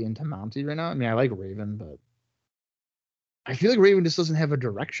heavily into Monty right now. I mean, I like Raven, but I feel like Raven just doesn't have a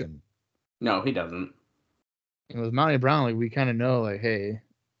direction. No, he doesn't. And with Monty Brown, like, we kind of know, like, hey,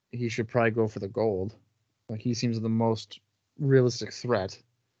 he should probably go for the gold. Like, he seems the most realistic threat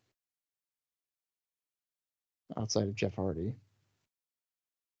outside of Jeff Hardy.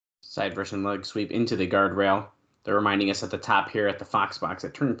 Side version leg sweep into the guardrail. They're reminding us at the top here at the Fox Box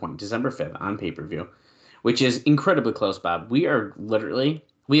at Turning Point, December 5th on pay-per-view, which is incredibly close, Bob. We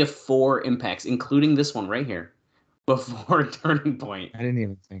have 4 impacts, including this one right here, before Turning Point. I didn't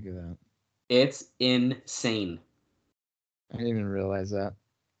even think of that. It's insane. I didn't even realize that.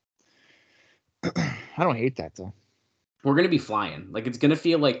 I don't hate that, though. We're going to be flying. Like, it's going to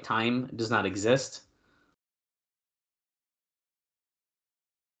feel like time does not exist.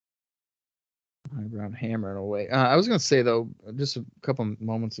 Brown hammering away. I was going to say, though, just a couple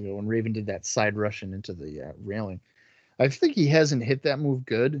moments ago when Raven did that side rushing into the railing, I think he hasn't hit that move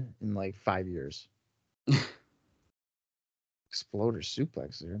good in like 5 years. Exploder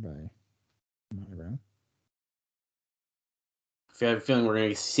suplex there by Monty Brown. I have a feeling we're going to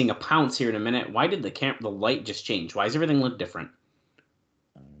be seeing a pounce here in a minute. Why did the light just change? Why does everything look different?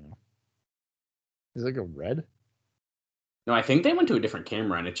 I don't know. Is it like a red? No, I think they went to a different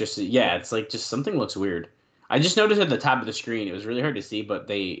camera, and it's like just something looks weird. I just noticed at the top of the screen, it was really hard to see, but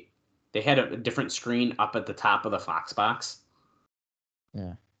they had a different screen up at the top of the Fox Box.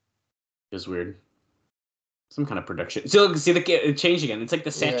 Yeah. It was weird. Some kind of production. So see it changed again. It's like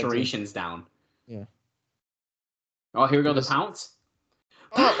the saturation's down. Yeah. Oh, here we go. The pounce.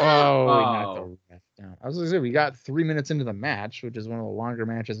 Oh, we knocked the ref down. I was going to say, we got 3 minutes into the match, which is one of the longer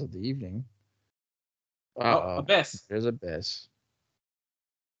matches of the evening. Abyss. There's Abyss.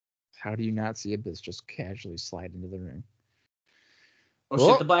 How do you not see Abyss just casually slide into the ring? Oh,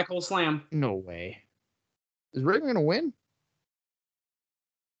 shit, the black hole slam. No way. Is Raven going to win?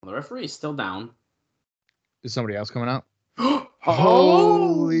 Well, the referee is still down. Is somebody else coming out?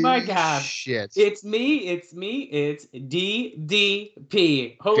 Holy my God. Shit. It's me. It's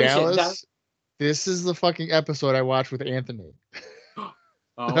DDP. Holy Dallas, shit. This is the fucking episode I watched with Anthony. Oh,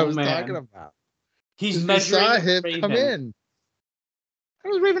 I was talking about. He's measuring saw him Raven. come in.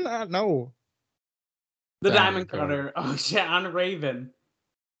 How does Raven not know? The Diamond Cutter. Oh, shit, on Raven.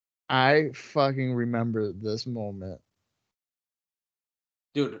 I fucking remember this moment.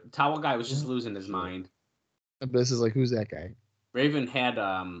 Dude, Towel Guy was just losing his mind. This is like, who's that guy? Raven had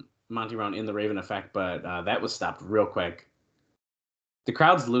Monty Brown in the Raven effect, but that was stopped real quick. The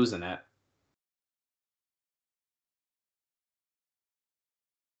crowd's losing it.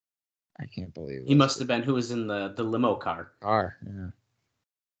 I can't believe it. He must have been who was in the limo car. Yeah.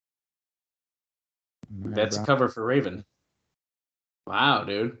 That's a cover for Raven. Wow,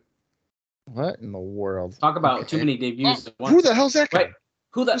 dude. What in the world? Talk about too many debuts. Who the hell's that guy? Wait,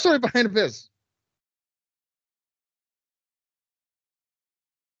 who the? I'm sorry, behind Abyss.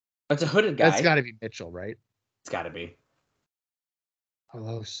 That's a hooded guy. That's got to be Mitchell, right? It's got to be.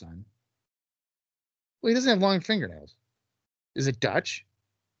 Hello, son. Well, he doesn't have long fingernails. Is it Dutch?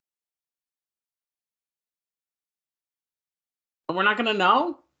 We're not gonna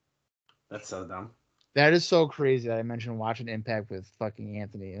know. That's so dumb. That is so crazy that I mentioned watching Impact with fucking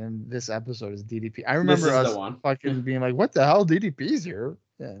Anthony, and this episode is DDP. I remember us fucking being like, "What the hell? DDP's here?"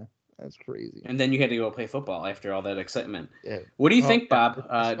 Yeah, that's crazy. And then you had to go play football after all that excitement. Yeah. What do you think, Bob?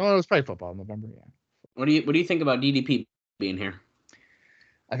 It was probably football in November. Yeah. What do you think about DDP being here?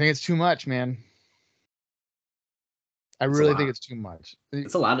 I think it's too much, man. I really think it's too much.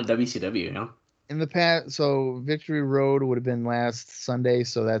 It's a lot of WCW, you know. In the past, so Victory Road would have been last Sunday,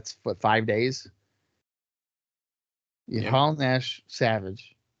 so that's what, 5 days. You Hall, Nash,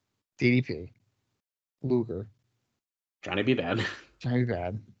 Savage, DDP, Luger, Johnny B. Bad. Johnny B.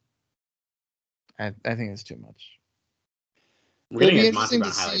 Bad. I think it's too much. We're getting his Monty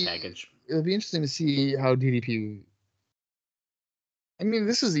Brown highlight package. It'll be interesting to see how DDP. I mean,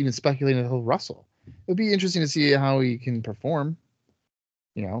 this is even speculating that he'll wrestle. It'll be interesting to see how he can perform.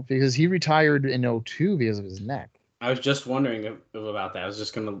 Because he retired in 2002 because of his neck. I was just wondering about that. I was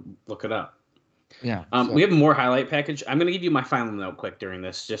just going to look it up. Yeah. We have more highlight package. I'm going to give you my final note quick during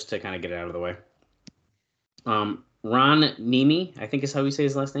this, just to kind of get it out of the way. Ron Nemi, I think is how we say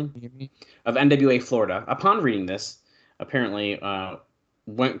his last name, of NWA Florida. Upon reading this, apparently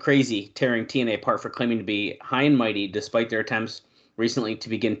went crazy, tearing TNA apart for claiming to be high and mighty, despite their attempts recently to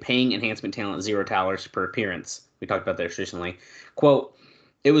begin paying enhancement talent $0 per appearance. We talked about this recently. Quote,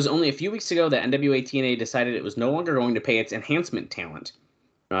 "It was only a few weeks ago that NWA TNA decided it was no longer going to pay its enhancement talent,"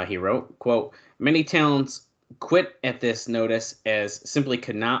 he wrote. Quote, "Many talents quit at this notice as simply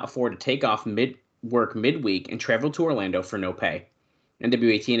could not afford to take off work midweek and travel to Orlando for no pay.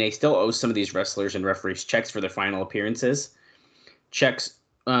 NWA TNA still owes some of these wrestlers and referees checks for their final appearances. Checks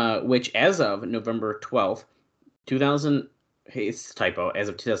which, as of November 12th, 2000, hey, it's a typo, as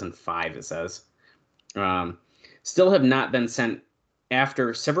of 2005, it says, still have not been sent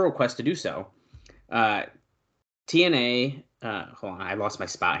after several requests to do so. TNA, hold on, I lost my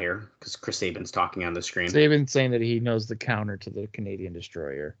spot here because Chris Sabin's talking on the screen. Sabin's saying that he knows the counter to the Canadian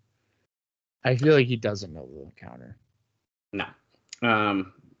Destroyer. I feel like he doesn't know the counter. No.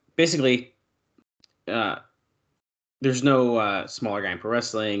 Basically, there's no smaller guy in pro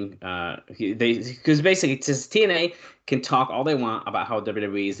wrestling. Because basically, it says TNA can talk all they want about how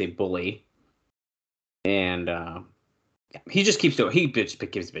WWE is a bully, and he just keeps doing. He keeps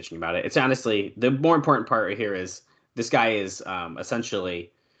bitching about it. It's honestly the more important part right here is this guy is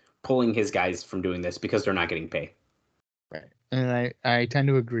essentially pulling his guys from doing this because they're not getting paid. Right, and I tend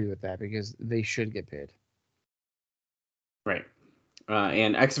to agree with that because they should get paid. Right,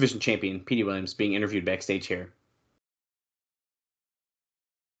 and X Division champion Petey Williams being interviewed backstage here.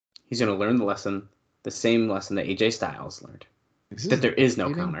 He's going to learn the same lesson that AJ Styles learned, that there is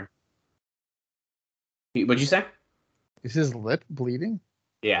no counter. What'd you say? Is his lip bleeding?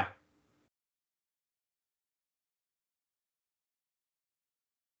 Yeah.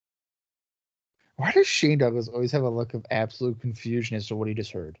 Why does Shane Douglas always have a look of absolute confusion as to what he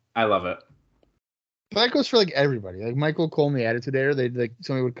just heard? I love it. But that goes for like everybody. Like Michael Cole in the Attitude Era,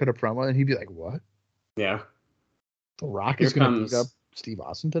 somebody would cut a promo and he'd be like, "What? Yeah. The Rock is going to beat up Steve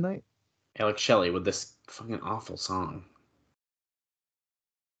Austin tonight?" Alex Shelley with this fucking awful song.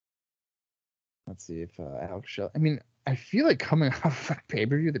 Let's see if Alex Shelley. I mean, I feel like coming off of a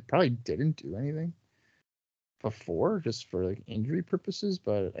pay-per-view, they probably didn't do anything before, just for like injury purposes.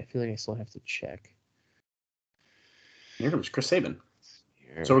 But I feel like I still have to check. Here comes Chris Sabin.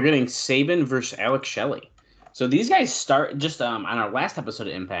 Yeah. So we're getting Sabin versus Alex Shelley. So these guys start just on our last episode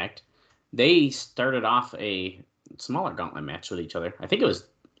of Impact. They started off a smaller gauntlet match with each other. I think it was.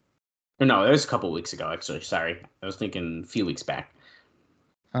 No, it was a couple weeks ago, actually. Sorry. I was thinking a few weeks back.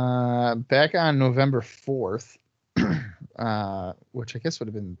 Back on November 4th, which I guess would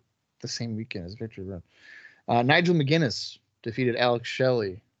have been the same weekend as Victory Run, Nigel McGuinness defeated Alex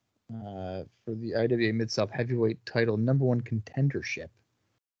Shelley for the IWA Mid-South Heavyweight title #1 contendership.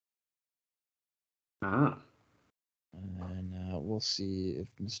 Ah. And we'll see if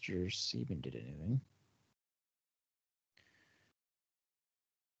Mr. Sabin did anything.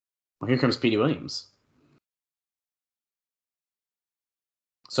 Well, here comes Petey Williams.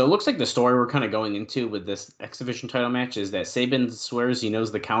 So it looks like the story we're kind of going into with this X Division title match is that Sabin swears he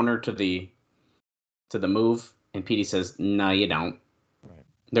knows the counter to the move, and Petey says, "No, you don't. Right.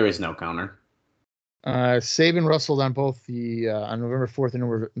 There is no counter." Sabin wrestled on both the on November 4th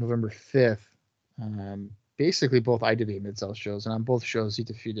and November 5th. Basically both IWA Mid-South shows, and on both shows he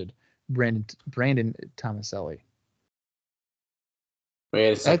defeated Brandon Tomaselli.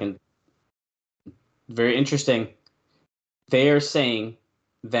 Wait a second. Very interesting. They are saying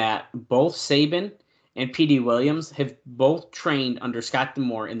that both Sabin and Petey Williams have both trained under Scott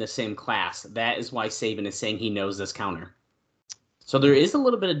D'Amore in the same class. That is why Sabin is saying he knows this counter. So there is a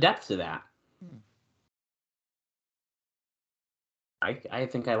little bit of depth to that. I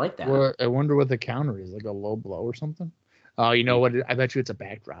think I like that. Well, I wonder what the counter is, like a low blow or something. Oh, you know what? I bet you it's a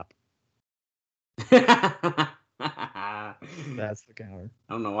backdrop. That's the counter.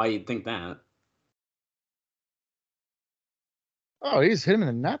 I don't know why you'd think that. Oh, he just hit him in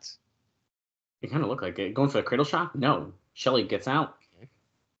the nuts. It kind of looked like it. Going for the cradle shot? No. Shelley gets out.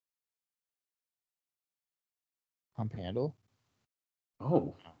 Pump handle.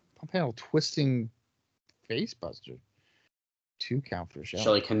 Oh. Pump handle twisting face buster. 2 count for Shelley.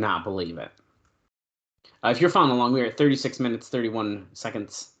 Shelley cannot believe it. If you're following along, we're at 36 minutes, 31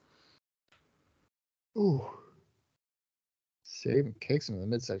 seconds. Ooh. Saban kicks him in the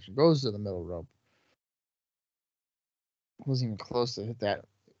midsection, goes to the middle rope. Wasn't even close to hit that.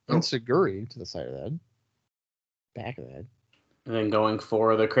 Enziguri to the side of the head. Back of the head. And then going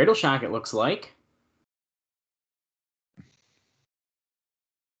for the cradle shock, it looks like.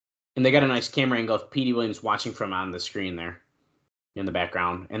 And they got a nice camera angle of Petey Williams watching from on the screen there in the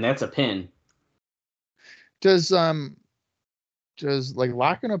background. And that's a pin. Does like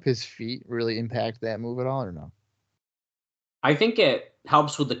locking up his feet really impact that move at all or no? I think it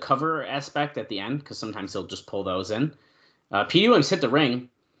helps with the cover aspect at the end because sometimes he'll just pull those in. Petey Williams hit the ring.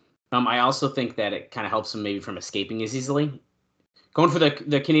 I also think that it kind of helps him maybe from escaping as easily. Going for the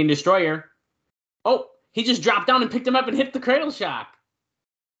Canadian Destroyer. Oh, he just dropped down and picked him up and hit the cradle shock.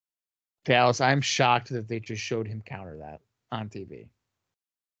 Dallas, I'm shocked that they just showed him counter that on TV.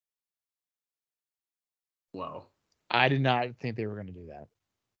 Whoa. I did not think they were going to do that.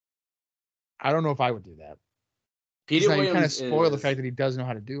 I don't know if I would do that. Petey Williams kind of spoil the fact that he does know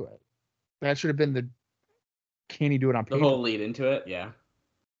how to do it. That should have been the can he do it on paper? The whole lead into it, yeah.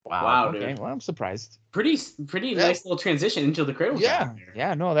 Wow, okay. Dude. Well, I'm surprised. Pretty nice little transition into the cradle shock.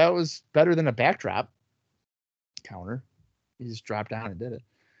 Yeah, no, that was better than a backdrop counter. He just dropped down and did it.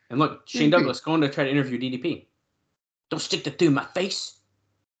 And look, Shane Douglas going to try to interview DDP. Don't stick the through my face.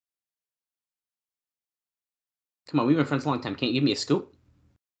 Come on, we've been friends a long time. Can't you give me a scoop?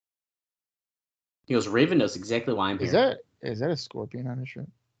 He goes, Raven knows exactly why I'm here. Is that a scorpion on his shirt?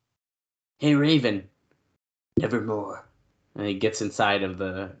 Hey, Raven, nevermore. And he gets inside of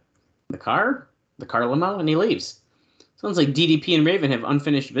the car limo, and he leaves. Sounds like DDP and Raven have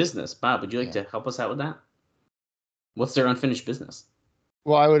unfinished business. Bob, would you like to help us out with that? What's their unfinished business?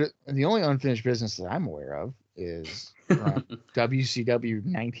 Well, the only unfinished business that I'm aware of is from WCW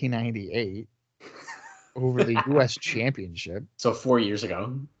 1998 over the U.S. Championship. So 4 years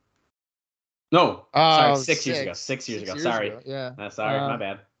ago. No, sorry, 6 years ago. 6 years ago. Sorry. Yeah. Sorry, my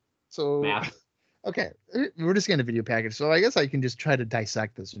bad. So math. Okay, we're just getting a video package, so I guess I can just try to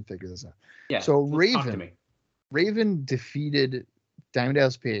dissect this and figure this out. Yeah. So Raven defeated Diamond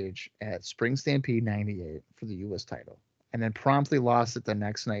Dallas Page at Spring Stampede 98 for the U.S. title, and then promptly lost it the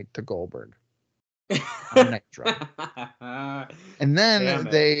next night to Goldberg on Nitro. And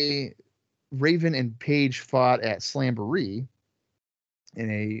then Raven and Page fought at Slamboree in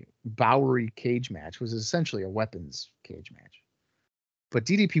a Bowery cage match. It was essentially a weapons cage match, but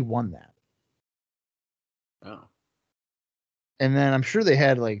DDP won that. Oh. And then I'm sure they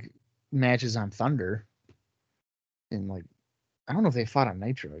had like matches on Thunder. And like, I don't know if they fought on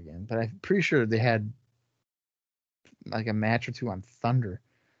Nitro again, but I'm pretty sure they had like a match or two on Thunder.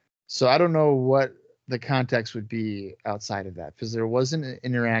 So I don't know what the context would be outside of that, because there was an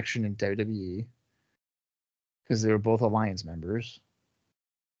interaction in WWE because they were both Alliance members.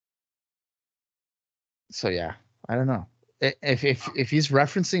 So yeah, I don't know. If he's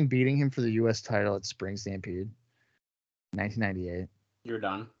referencing beating him for the U.S. title at Spring Stampede, 1998, you're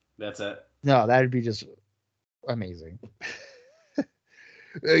done. That's it. No, that would be just amazing.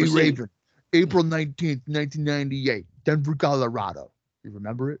 Hey, Raven, April 19th, 1998, Denver, Colorado. You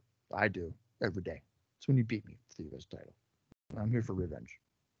remember it? I do. Every day. It's when you beat me for the U.S. title. I'm here for revenge.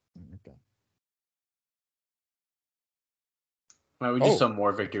 Okay. Well, we just saw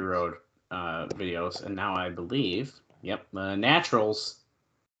more Victory Road videos, and now I believe... Yep, Naturals.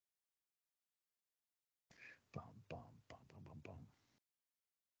 Bum, bum, bum, bum, bum, bum.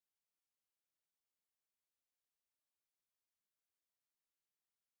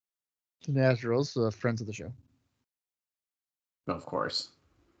 The Naturals, friends of the show. Of course.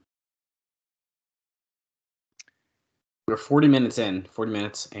 We're 40 minutes in, 40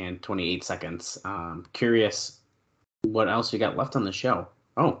 minutes and 28 seconds. Curious what else we got left on the show.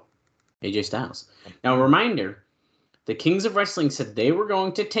 Oh, AJ Styles. Now, a reminder. The Kings of Wrestling said they were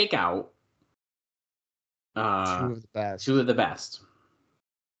going to take out two of the best. Two of the best.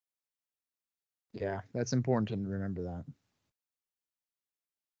 Yeah, that's important to remember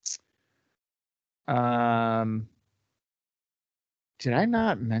that. Did I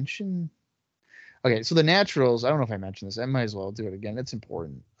not mention? Okay, so the Naturals, I don't know if I mentioned this. I might as well do it again. It's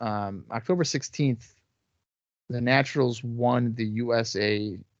important. October 16th, the Naturals won the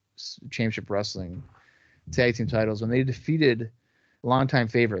USA Championship Wrestling tag team titles when they defeated longtime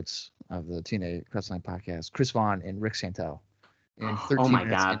favorites of the TNA Wrestling Podcast, Chris Vaughn and Rick Santel, in 13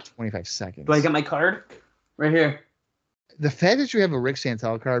 minutes and 25 seconds. Do I get my card? Right here. The fact that you have a Rick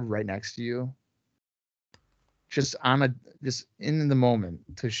Santel card right next to you, just in the moment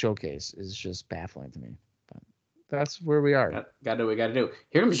to showcase, is just baffling to me. But that's where we are. Got to do what we got to do.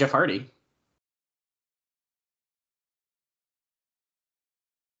 Here comes Jeff Hardy.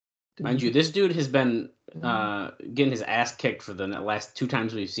 Mind you, this dude has been getting his ass kicked for the last 2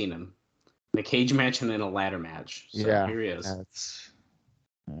 times we've seen him. In a cage match and in a ladder match. So yeah, here he is.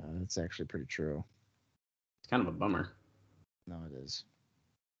 That's actually pretty true. It's kind of a bummer. No, it is.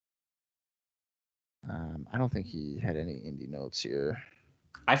 I don't think he had any indie notes here.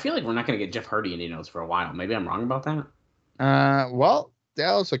 I feel like we're not going to get Jeff Hardy indie notes for a while. Maybe I'm wrong about that. Well,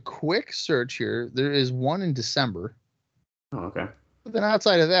 that was a quick search here. There is one in December. Oh, okay. But then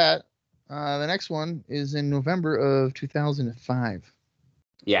outside of that, the next one is in November of 2005.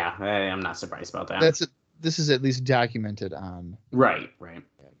 Yeah, I'm not surprised about that. This is at least documented on right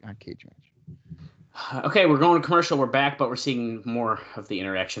on Cage Match. Okay, we're going to commercial. We're back, but we're seeing more of the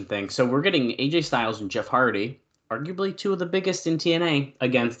interaction thing. So we're getting AJ Styles and Jeff Hardy, arguably 2 of the biggest in TNA,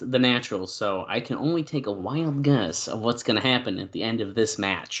 against the Naturals. So I can only take a wild guess of what's going to happen at the end of this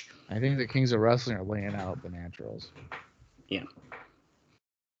match. I think the Kings of Wrestling are laying out the Naturals. Yeah.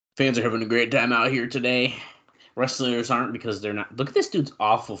 Fans are having a great time out here today. Wrestlers aren't because they're not. Look at this dude's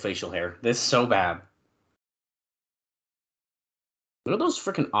awful facial hair. This is so bad. Look at those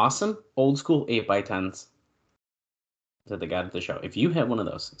freaking awesome old school 8x10s that they got at the show. If you have one of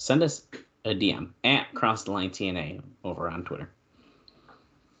those, send us a DM at Cross the Line TNA over on Twitter.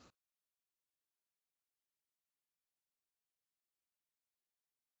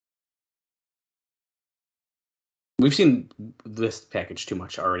 We've seen this package too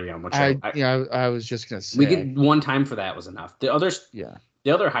much already on one show. I was just gonna say we get one time for that was enough. The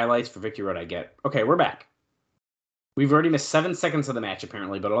other highlights for Victory Road I get. Okay, we're back. We've already missed 7 seconds of the match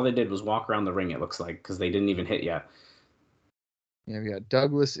apparently, but all they did was walk around the ring. It looks like because they didn't even hit yet. Yeah, we got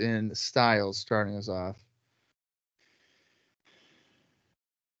Douglas and Styles starting us off.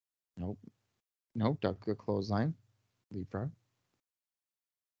 Nope. Duck the clothesline, leapfrog.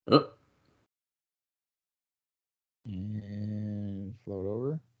 Oh. And float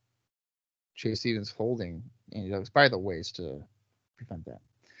over. Chase Stevens holding Andy Douglas by the waist to prevent that.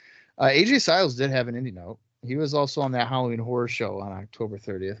 AJ Styles did have an indie note. He was also on that Halloween Horror Show on October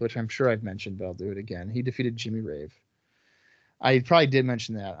 30th, which I'm sure I've mentioned, but I'll do it again. He defeated Jimmy Rave. I probably did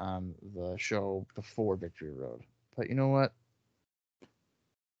mention that on the show before Victory Road. But you know what?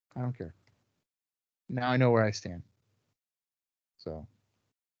 I don't care. Now I know where I stand. So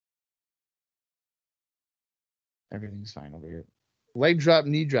everything's fine over here. Leg drop,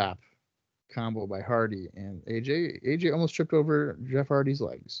 knee drop combo by Hardy. And AJ almost tripped over Jeff Hardy's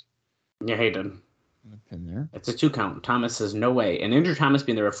legs. Yeah, he did. Pin there. It's a 2 count. Thomas says no way. And Andrew Thomas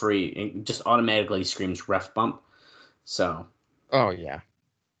being the referee just automatically screams ref bump. So. Oh, yeah.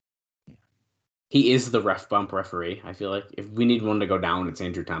 He is the ref bump referee. I feel like if we need one to go down, it's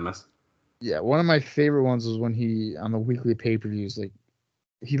Andrew Thomas. Yeah, one of my favorite ones was when he, on the weekly pay-per-views, like,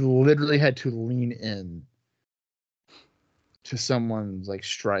 he literally had to lean in to someone's, like,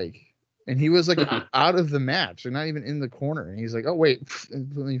 strike. And he was, like, out of the match. They're not even in the corner. And he's like, oh, wait,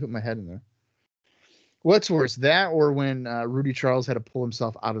 let me put my head in there. What's worse, that or when Rudy Charles had to pull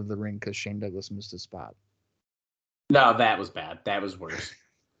himself out of the ring because Shane Douglas missed his spot? No, that was bad. That was worse.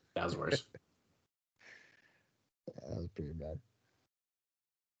 That was worse. Yeah, that was pretty bad.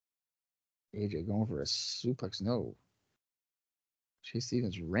 AJ going for a suplex. No. Chase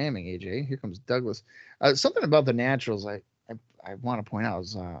Stevens ramming AJ. Here comes Douglas. Something about the Naturals I want to point out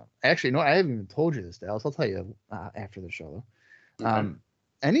is actually, no, I haven't even told you this, Dallas. I'll tell you after the show, though. Okay.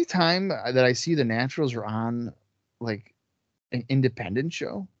 Anytime that I see the Naturals are on like an independent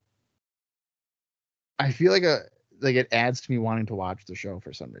show, I feel like it adds to me wanting to watch the show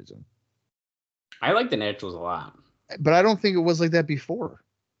for some reason. I like the Naturals a lot, but I don't think it was like that before.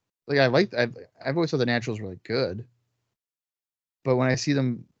 Like I've always thought the Naturals were like good, but when I see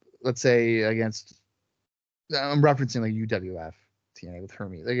them, let's say against, I'm referencing like UWF TNA with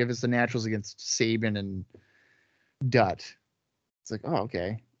Hermie. Like if it's the Naturals against Sabin and Dutt. It's like, oh,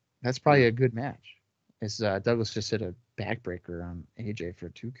 okay. That's probably a good match. It's Douglas just hit a backbreaker on AJ for a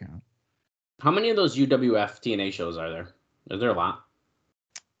 2 count. How many of those UWF TNA shows are there? Is there a lot?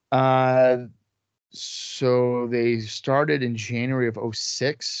 So they started in January of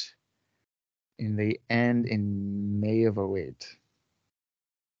 2006, and they end in May of 2008.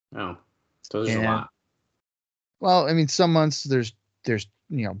 Oh, so there's a lot. Well, I mean, some months there's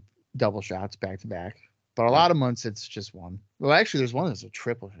double shots back to back. But a lot of months it's just one. Well, actually, there's one that's a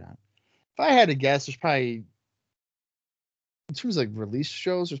triple shot. If I had to guess, there's probably, in terms of like release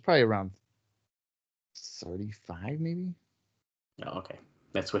shows, there's probably around 35, maybe. Oh, okay,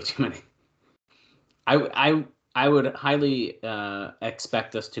 that's way too many. I would highly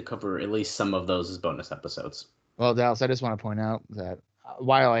expect us to cover at least some of those as bonus episodes. Well, Dallas, I just want to point out that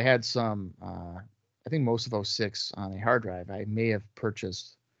while I had some, I think most of 2006 on a hard drive, I may have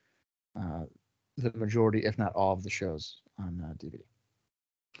purchased the majority, if not all, of the shows on DVD.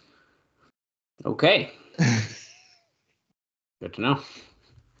 Okay. Good to know.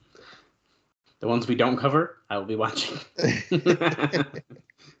 The ones we don't cover, I will be watching.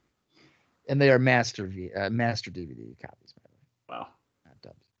 And they are master DVD copies, by the way. Wow. Not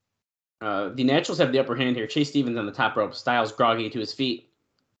dubs. The Naturals have the upper hand here. Chase Stevens on the top rope. Styles groggy to his feet.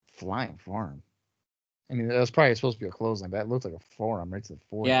 Flying forearm. I mean, that was probably supposed to be a clothesline, but it looked like a forearm right to the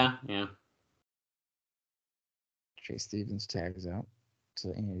forehead. Yeah. Chase Stevens tags out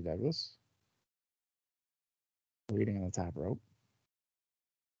to Andy Douglas. Waiting on the top rope.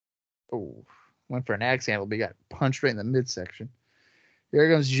 Oh, went for an axe handle, but he got punched right in the midsection. Here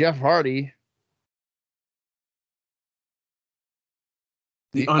comes Jeff Hardy.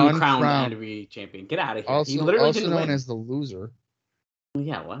 The uncrowned WWE champion. Get out of here. Also, he literally also didn't known win. as the loser.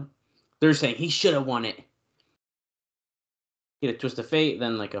 Yeah, what? They're saying he should have won it. He had a twist of fate,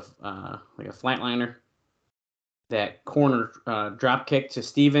 then like a flatliner. That corner drop kick to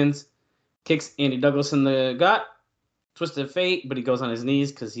Stevens. Kicks Andy Douglas in the gut. Twist of fate, but he goes on his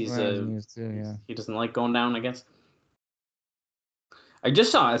knees because he doesn't like going down, I guess. I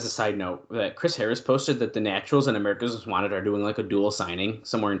just saw, as a side note, that Chris Harris posted that the Naturals and America's Most Wanted are doing like a dual signing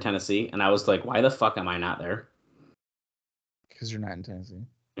somewhere in Tennessee, and I was like, why the fuck am I not there? Because you're not in Tennessee.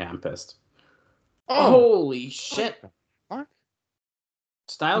 Yeah, I'm pissed. Oh, holy shit! Fuck.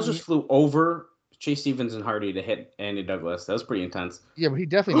 Styles just flew over Chase Stevens and Hardy to hit Andy Douglas. That was pretty intense. Yeah, but he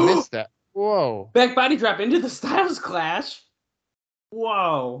definitely missed that. Whoa! Back body drop into the Styles Clash.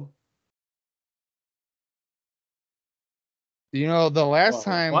 Whoa! You know, the last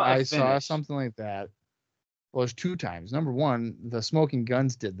time I saw finish. something like that, well, there's 2 times. Number one, the Smoking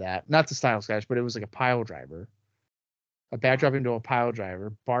Guns did that. Not the Styles Clash, but it was like a pile driver. A backdrop into a pile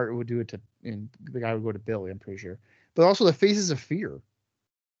driver. Bart would do it and the guy would go to Billy, I'm pretty sure. But also the Faces of Fear.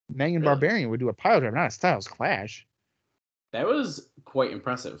 Megan Barbarian would do a pile driver, not a Styles Clash. That was quite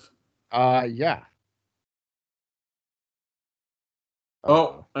impressive. Yeah.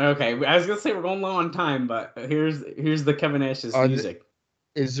 Oh, okay. I was gonna say we're going low on time, but here's the Kevin Nash's music.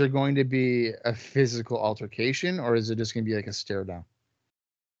 Is there going to be a physical altercation, or is it just going to be like a stare down?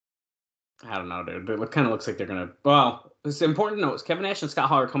 I don't know, dude. It kind of looks like they're gonna. Well, it's important to note: Kevin Nash and Scott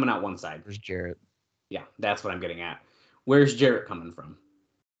Hall are coming out one side. Where's Jarrett? Yeah, that's what I'm getting at. Where's Jarrett coming from?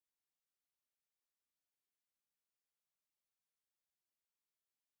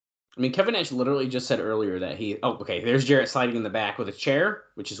 I mean, Kevin Nash literally just said earlier that he... Oh, okay. There's Jarrett sliding in the back with a chair,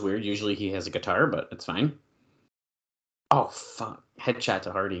 which is weird. Usually he has a guitar, but it's fine. Oh, fuck. Headshot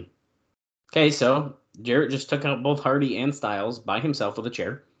to Hardy. Okay, so Jarrett just took out both Hardy and Styles by himself with a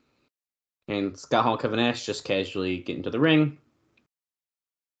chair. And Scott Hall and Kevin Nash just casually get into the ring.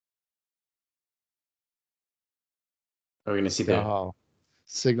 Are we going to see Scott Hall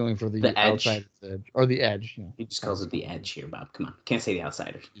signaling for the outside edge. Or the edge. You know. He just calls it the edge here, Bob. Come on. Can't say the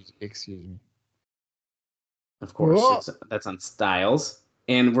outsiders. Excuse me. Of course. That's on Styles.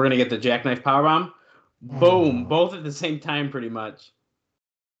 And we're going to get the jackknife powerbomb. Boom. Both at the same time, pretty much.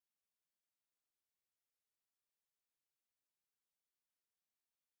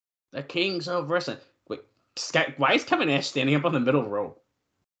 The Kings of Wrestling. Wait, why is Kevin Nash standing up on the middle row?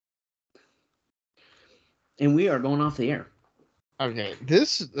 And we are going off the air. Okay,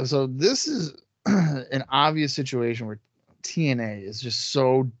 this is an obvious situation where TNA is just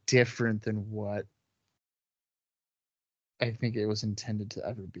so different than what I think it was intended to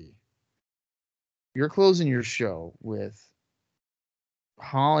ever be. You're closing your show with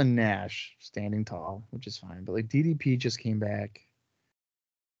Hall and Nash standing tall, which is fine, but like DDP just came back.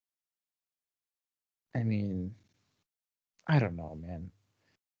 I mean, I don't know, man.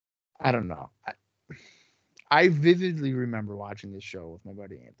 I don't know. I vividly remember watching this show with my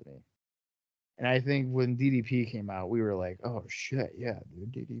buddy Anthony. And I think when DDP came out, we were like, oh, shit, yeah,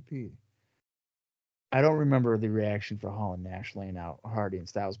 dude, DDP. I don't remember the reaction for Hall and Nash laying out Hardy and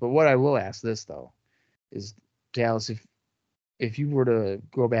Styles. But what I will ask this, though, is, Dallas, if you were to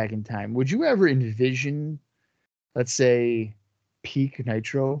go back in time, would you ever envision, let's say, peak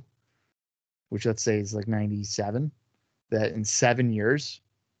Nitro, which let's say is like 97, that in 7 years,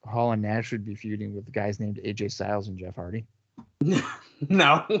 Hall and Nash would be feuding with guys named AJ Styles and Jeff Hardy?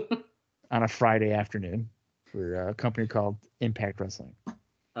 No. On a Friday afternoon for a company called Impact Wrestling.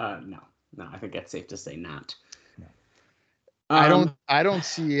 No, I think that's safe to say not. No. I don't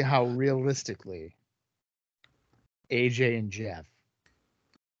see how realistically AJ and Jeff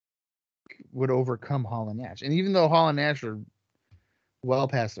would overcome Hall and Nash. And even though Hall and Nash are well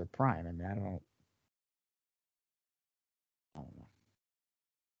past their prime, I mean, I don't know.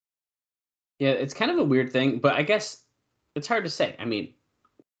 Yeah, it's kind of a weird thing, but I guess it's hard to say. I mean,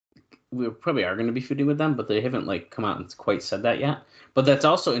 we probably are going to be feuding with them, but they haven't like come out and quite said that yet. But that's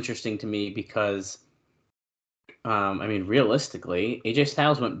also interesting to me because, I mean, realistically, AJ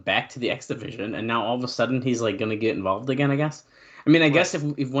Styles went back to the X Division, and now all of a sudden he's like going to get involved again. I guess. I mean, I guess if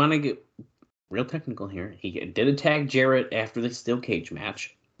we want to get real technical here, he did attack Jarrett after the steel cage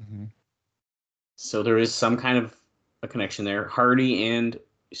match, so there is some kind of a connection there. Hardy and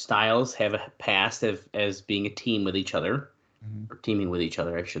Styles have a past as being a team with each other, or teaming with each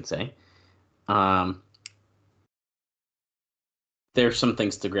other, I should say. There's some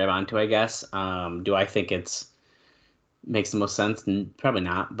things to grab onto, I guess. Do I think makes the most sense? Probably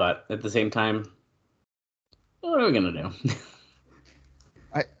not, but at the same time, what are we gonna do?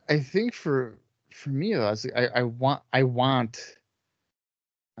 I think for me though, I would want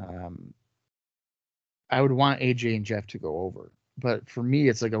AJ and Jeff to go over, but for me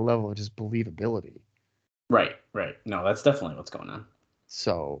it's like a level of just believability. Right. No, that's definitely what's going on.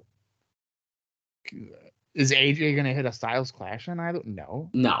 So is AJ gonna hit a Styles Clash on either? No.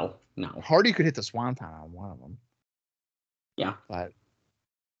 Hardy could hit the Swanton on one of them. Yeah, but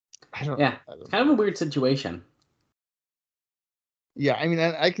I don't. Yeah, it's kind of a weird situation. Yeah, I mean,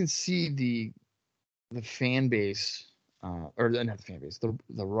 I can see the fan base, or not the fan base,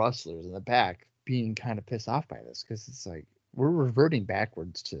 the wrestlers in the back being kind of pissed off by this, because it's like we're reverting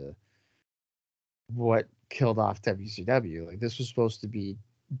backwards to what killed off WCW. Like, this was supposed to be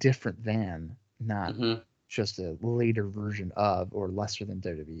different than, not just a later version of, or lesser than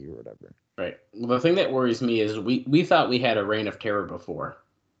WWE or whatever. Right. Well, the thing that worries me is we thought we had a reign of terror before,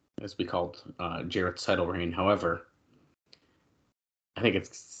 as we called Jarrett's title reign. However, I think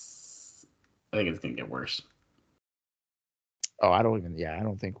it's gonna get worse. Oh, I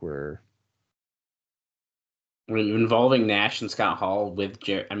don't think we're involving Nash and Scott Hall with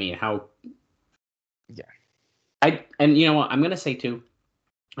Jarrett. I mean, how? Yeah. And you know what? I'm gonna say too.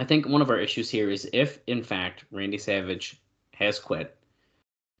 I think one of our issues here is if, in fact, Randy Savage has quit,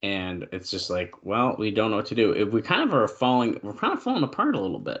 and it's just like, well, we don't know what to do. If we kind of falling apart a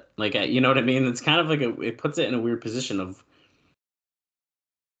little bit. Like, you know what I mean? It's kind of like it puts it in a weird position of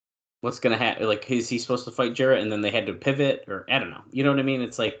what's going to happen. Like, is he supposed to fight Jarrett and then they had to pivot, or I don't know. You know what I mean?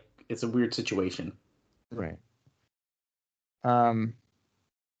 It's like, it's a weird situation. Right. I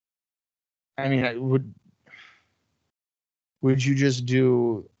mean, would you just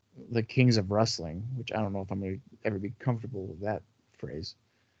do the Kings of Wrestling, which I don't know if I'm going to ever be comfortable with that phrase,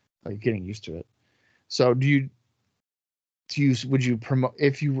 like getting used to it. So would you promote,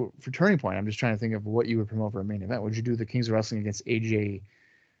 if you, for Turning Point, I'm just trying to think of what you would promote for a main event. Would you do the Kings of Wrestling against AJ,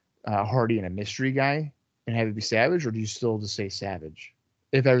 Hardy, and a mystery guy and have it be Savage, or do you still just say Savage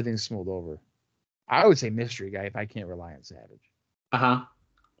if everything's smoothed over? I would say mystery guy if I can't rely on Savage.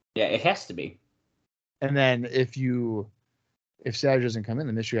 Yeah, it has to be. And then if Savage doesn't come in,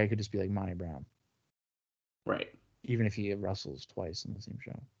 the mystery guy could just be like Monty Brown. Right. Even if he wrestles twice in the same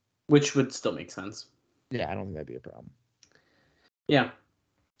show. Which would still make sense. Yeah, I don't think that'd be a problem. Yeah.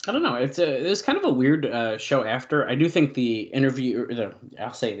 I don't know. It was kind of a weird show after. I do think the interview,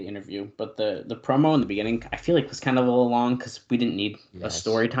 I'll say the interview, but the promo in the beginning, I feel like was kind of a little long because we didn't need a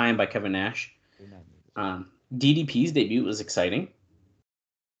story time by Kevin Nash. DDP's debut was exciting,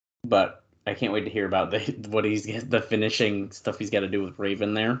 but I can't wait to hear about the finishing stuff he's got to do with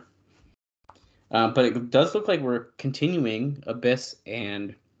Raven there. But it does look like we're continuing Abyss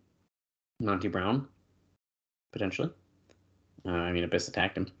and Monty Brown, potentially. Abyss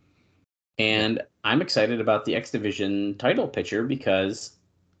attacked him. And I'm excited about the X Division title picture because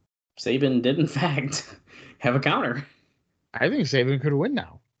Sabin did, in fact, have a counter. I think Sabin could win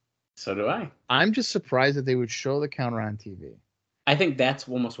now. So do I. I'm just surprised that they would show the counter on TV. I think that's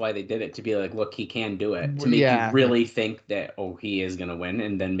almost why they did it, to be like, look, he can do it. To make you really think that, he is going to win,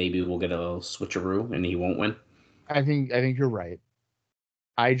 and then maybe we'll get a little switcheroo and he won't win. I think you're right.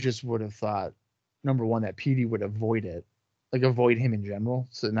 I just would have thought, number one, that PD would avoid it. Like, avoid him in general,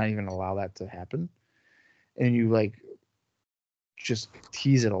 so not even allow that to happen. And you, just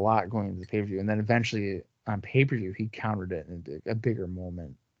tease it a lot going into the pay-per-view. And then eventually, on pay-per-view, he countered it in a bigger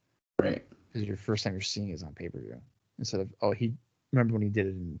moment. Right. Because your first time you're seeing it is on pay-per-view. Instead of, remember when he did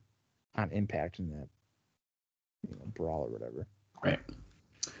it on Impact in that brawl or whatever. Right.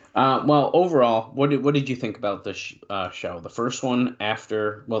 Well, overall, what did you think about the show? The first one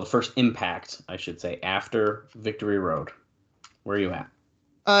the first Impact, I should say, after Victory Road. Where are you at?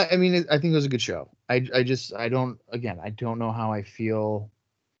 I think it was a good show. I don't know how I feel.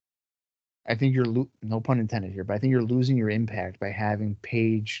 I think you're, no pun intended here, but I think you're losing your impact by having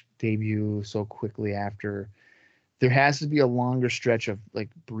Paige debut so quickly after. There has to be a longer stretch of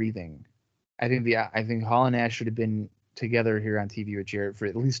breathing. I think Hall and Nash should have been together here on TV with Jarrett for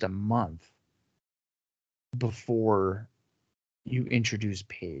at least a month before you introduce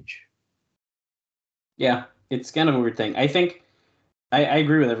Paige. Yeah, it's kind of a weird thing. I think I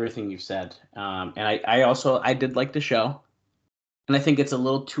agree with everything you said. And I did like the show. And I think it's a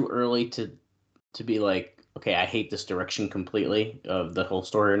little too early to be like, okay, I hate this direction completely of the whole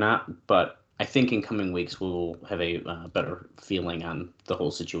story or not. But I think in coming weeks we'll have a better feeling on the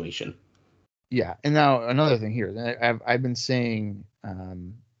whole situation. Yeah, and now another thing here. I've been saying,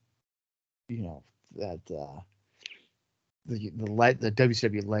 you know, that the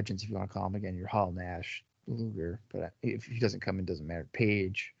WCW legends, if you want to call them again, your Hall, Nash, Luger, but if he doesn't come in, doesn't matter.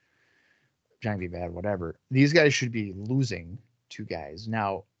 Page, Johnny B. Bad, whatever. These guys should be losing to guys.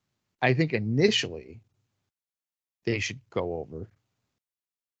 Now, I think initially they should go over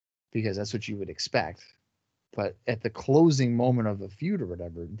because that's what you would expect. But at the closing moment of a feud or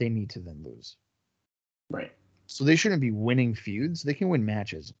whatever, they need to then lose. Right. So they shouldn't be winning feuds. They can win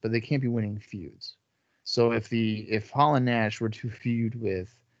matches, but they can't be winning feuds. So if Hall and Nash were to feud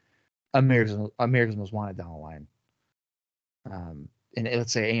with America's Most Wanted down the line, and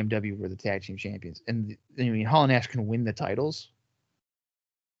let's say AMW were the tag team champions, and I mean Hall and Nash can win the titles,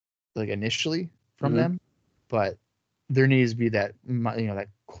 like initially from them, but there needs to be that that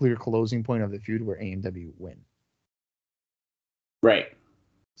clear closing point of the feud where AMW win. Right.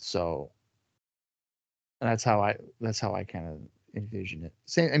 So that's how I kind of envision it.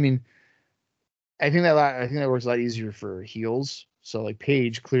 Same. I mean, I think that works a lot easier for heels. So like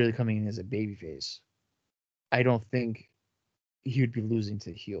Paige clearly coming in as a babyface, I don't think he would be losing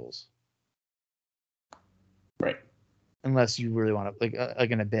to heels. Right. Unless you really want to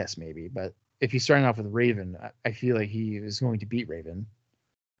like an Abyss maybe, but if he's starting off with Raven, I feel like he is going to beat Raven.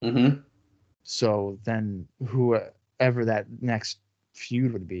 Mm-hmm. So then whoever that next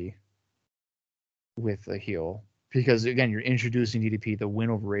feud would be with a heel, because again, you're introducing DDP, the win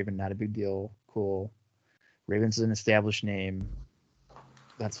over Raven, not a big deal. Cool. Raven's an established name.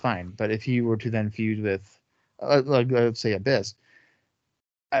 That's fine. But if he were to then feud with, let's say Abyss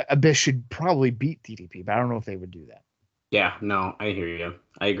should probably beat DDP, but I don't know if they would do that. Yeah, no, I hear you.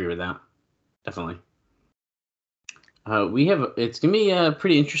 I agree with that. Definitely. It's going to be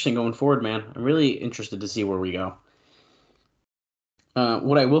pretty interesting going forward, man. I'm really interested to see where we go.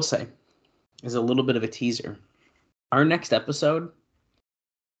 What I will say is a little bit of a teaser. Our next episode,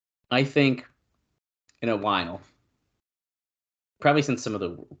 I think, in a while, probably since some of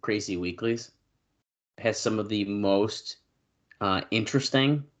the crazy weeklies, has some of the most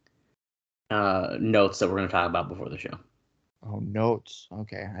interesting notes that we're going to talk about before the show. Oh, notes.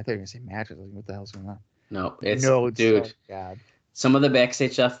 Okay. I thought you were going to say matches. Like, what the hell's going on? No, it's notes. Dude. Oh, God. Some of the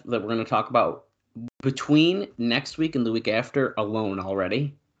backstage stuff that we're going to talk about between next week and the week after alone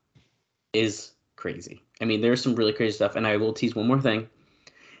already is crazy. I mean, there's some really crazy stuff, and I will tease one more thing.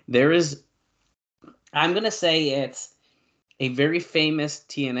 I'm going to say it's a very famous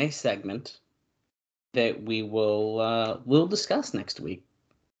TNA segment that we'll discuss next week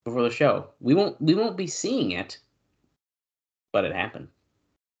before the show. We won't be seeing it, but it happened.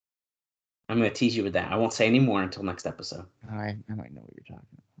 I'm going to tease you with that. I won't say any more until next episode. I might know what you're talking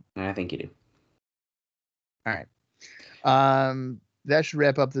about. I think you do. All right. That should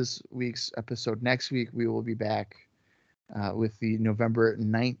wrap up this week's episode. Next week, we will be back with the November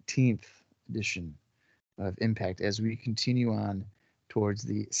 19th edition of Impact as we continue on towards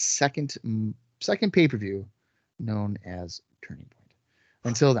the second pay-per-view known as Turning Point.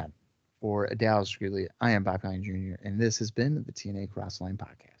 Until then, for Dallas Gridley, I am Bob Collins Jr., and this has been the TNA Crossline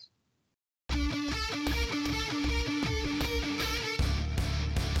Podcast.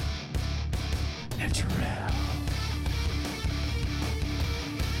 Natural.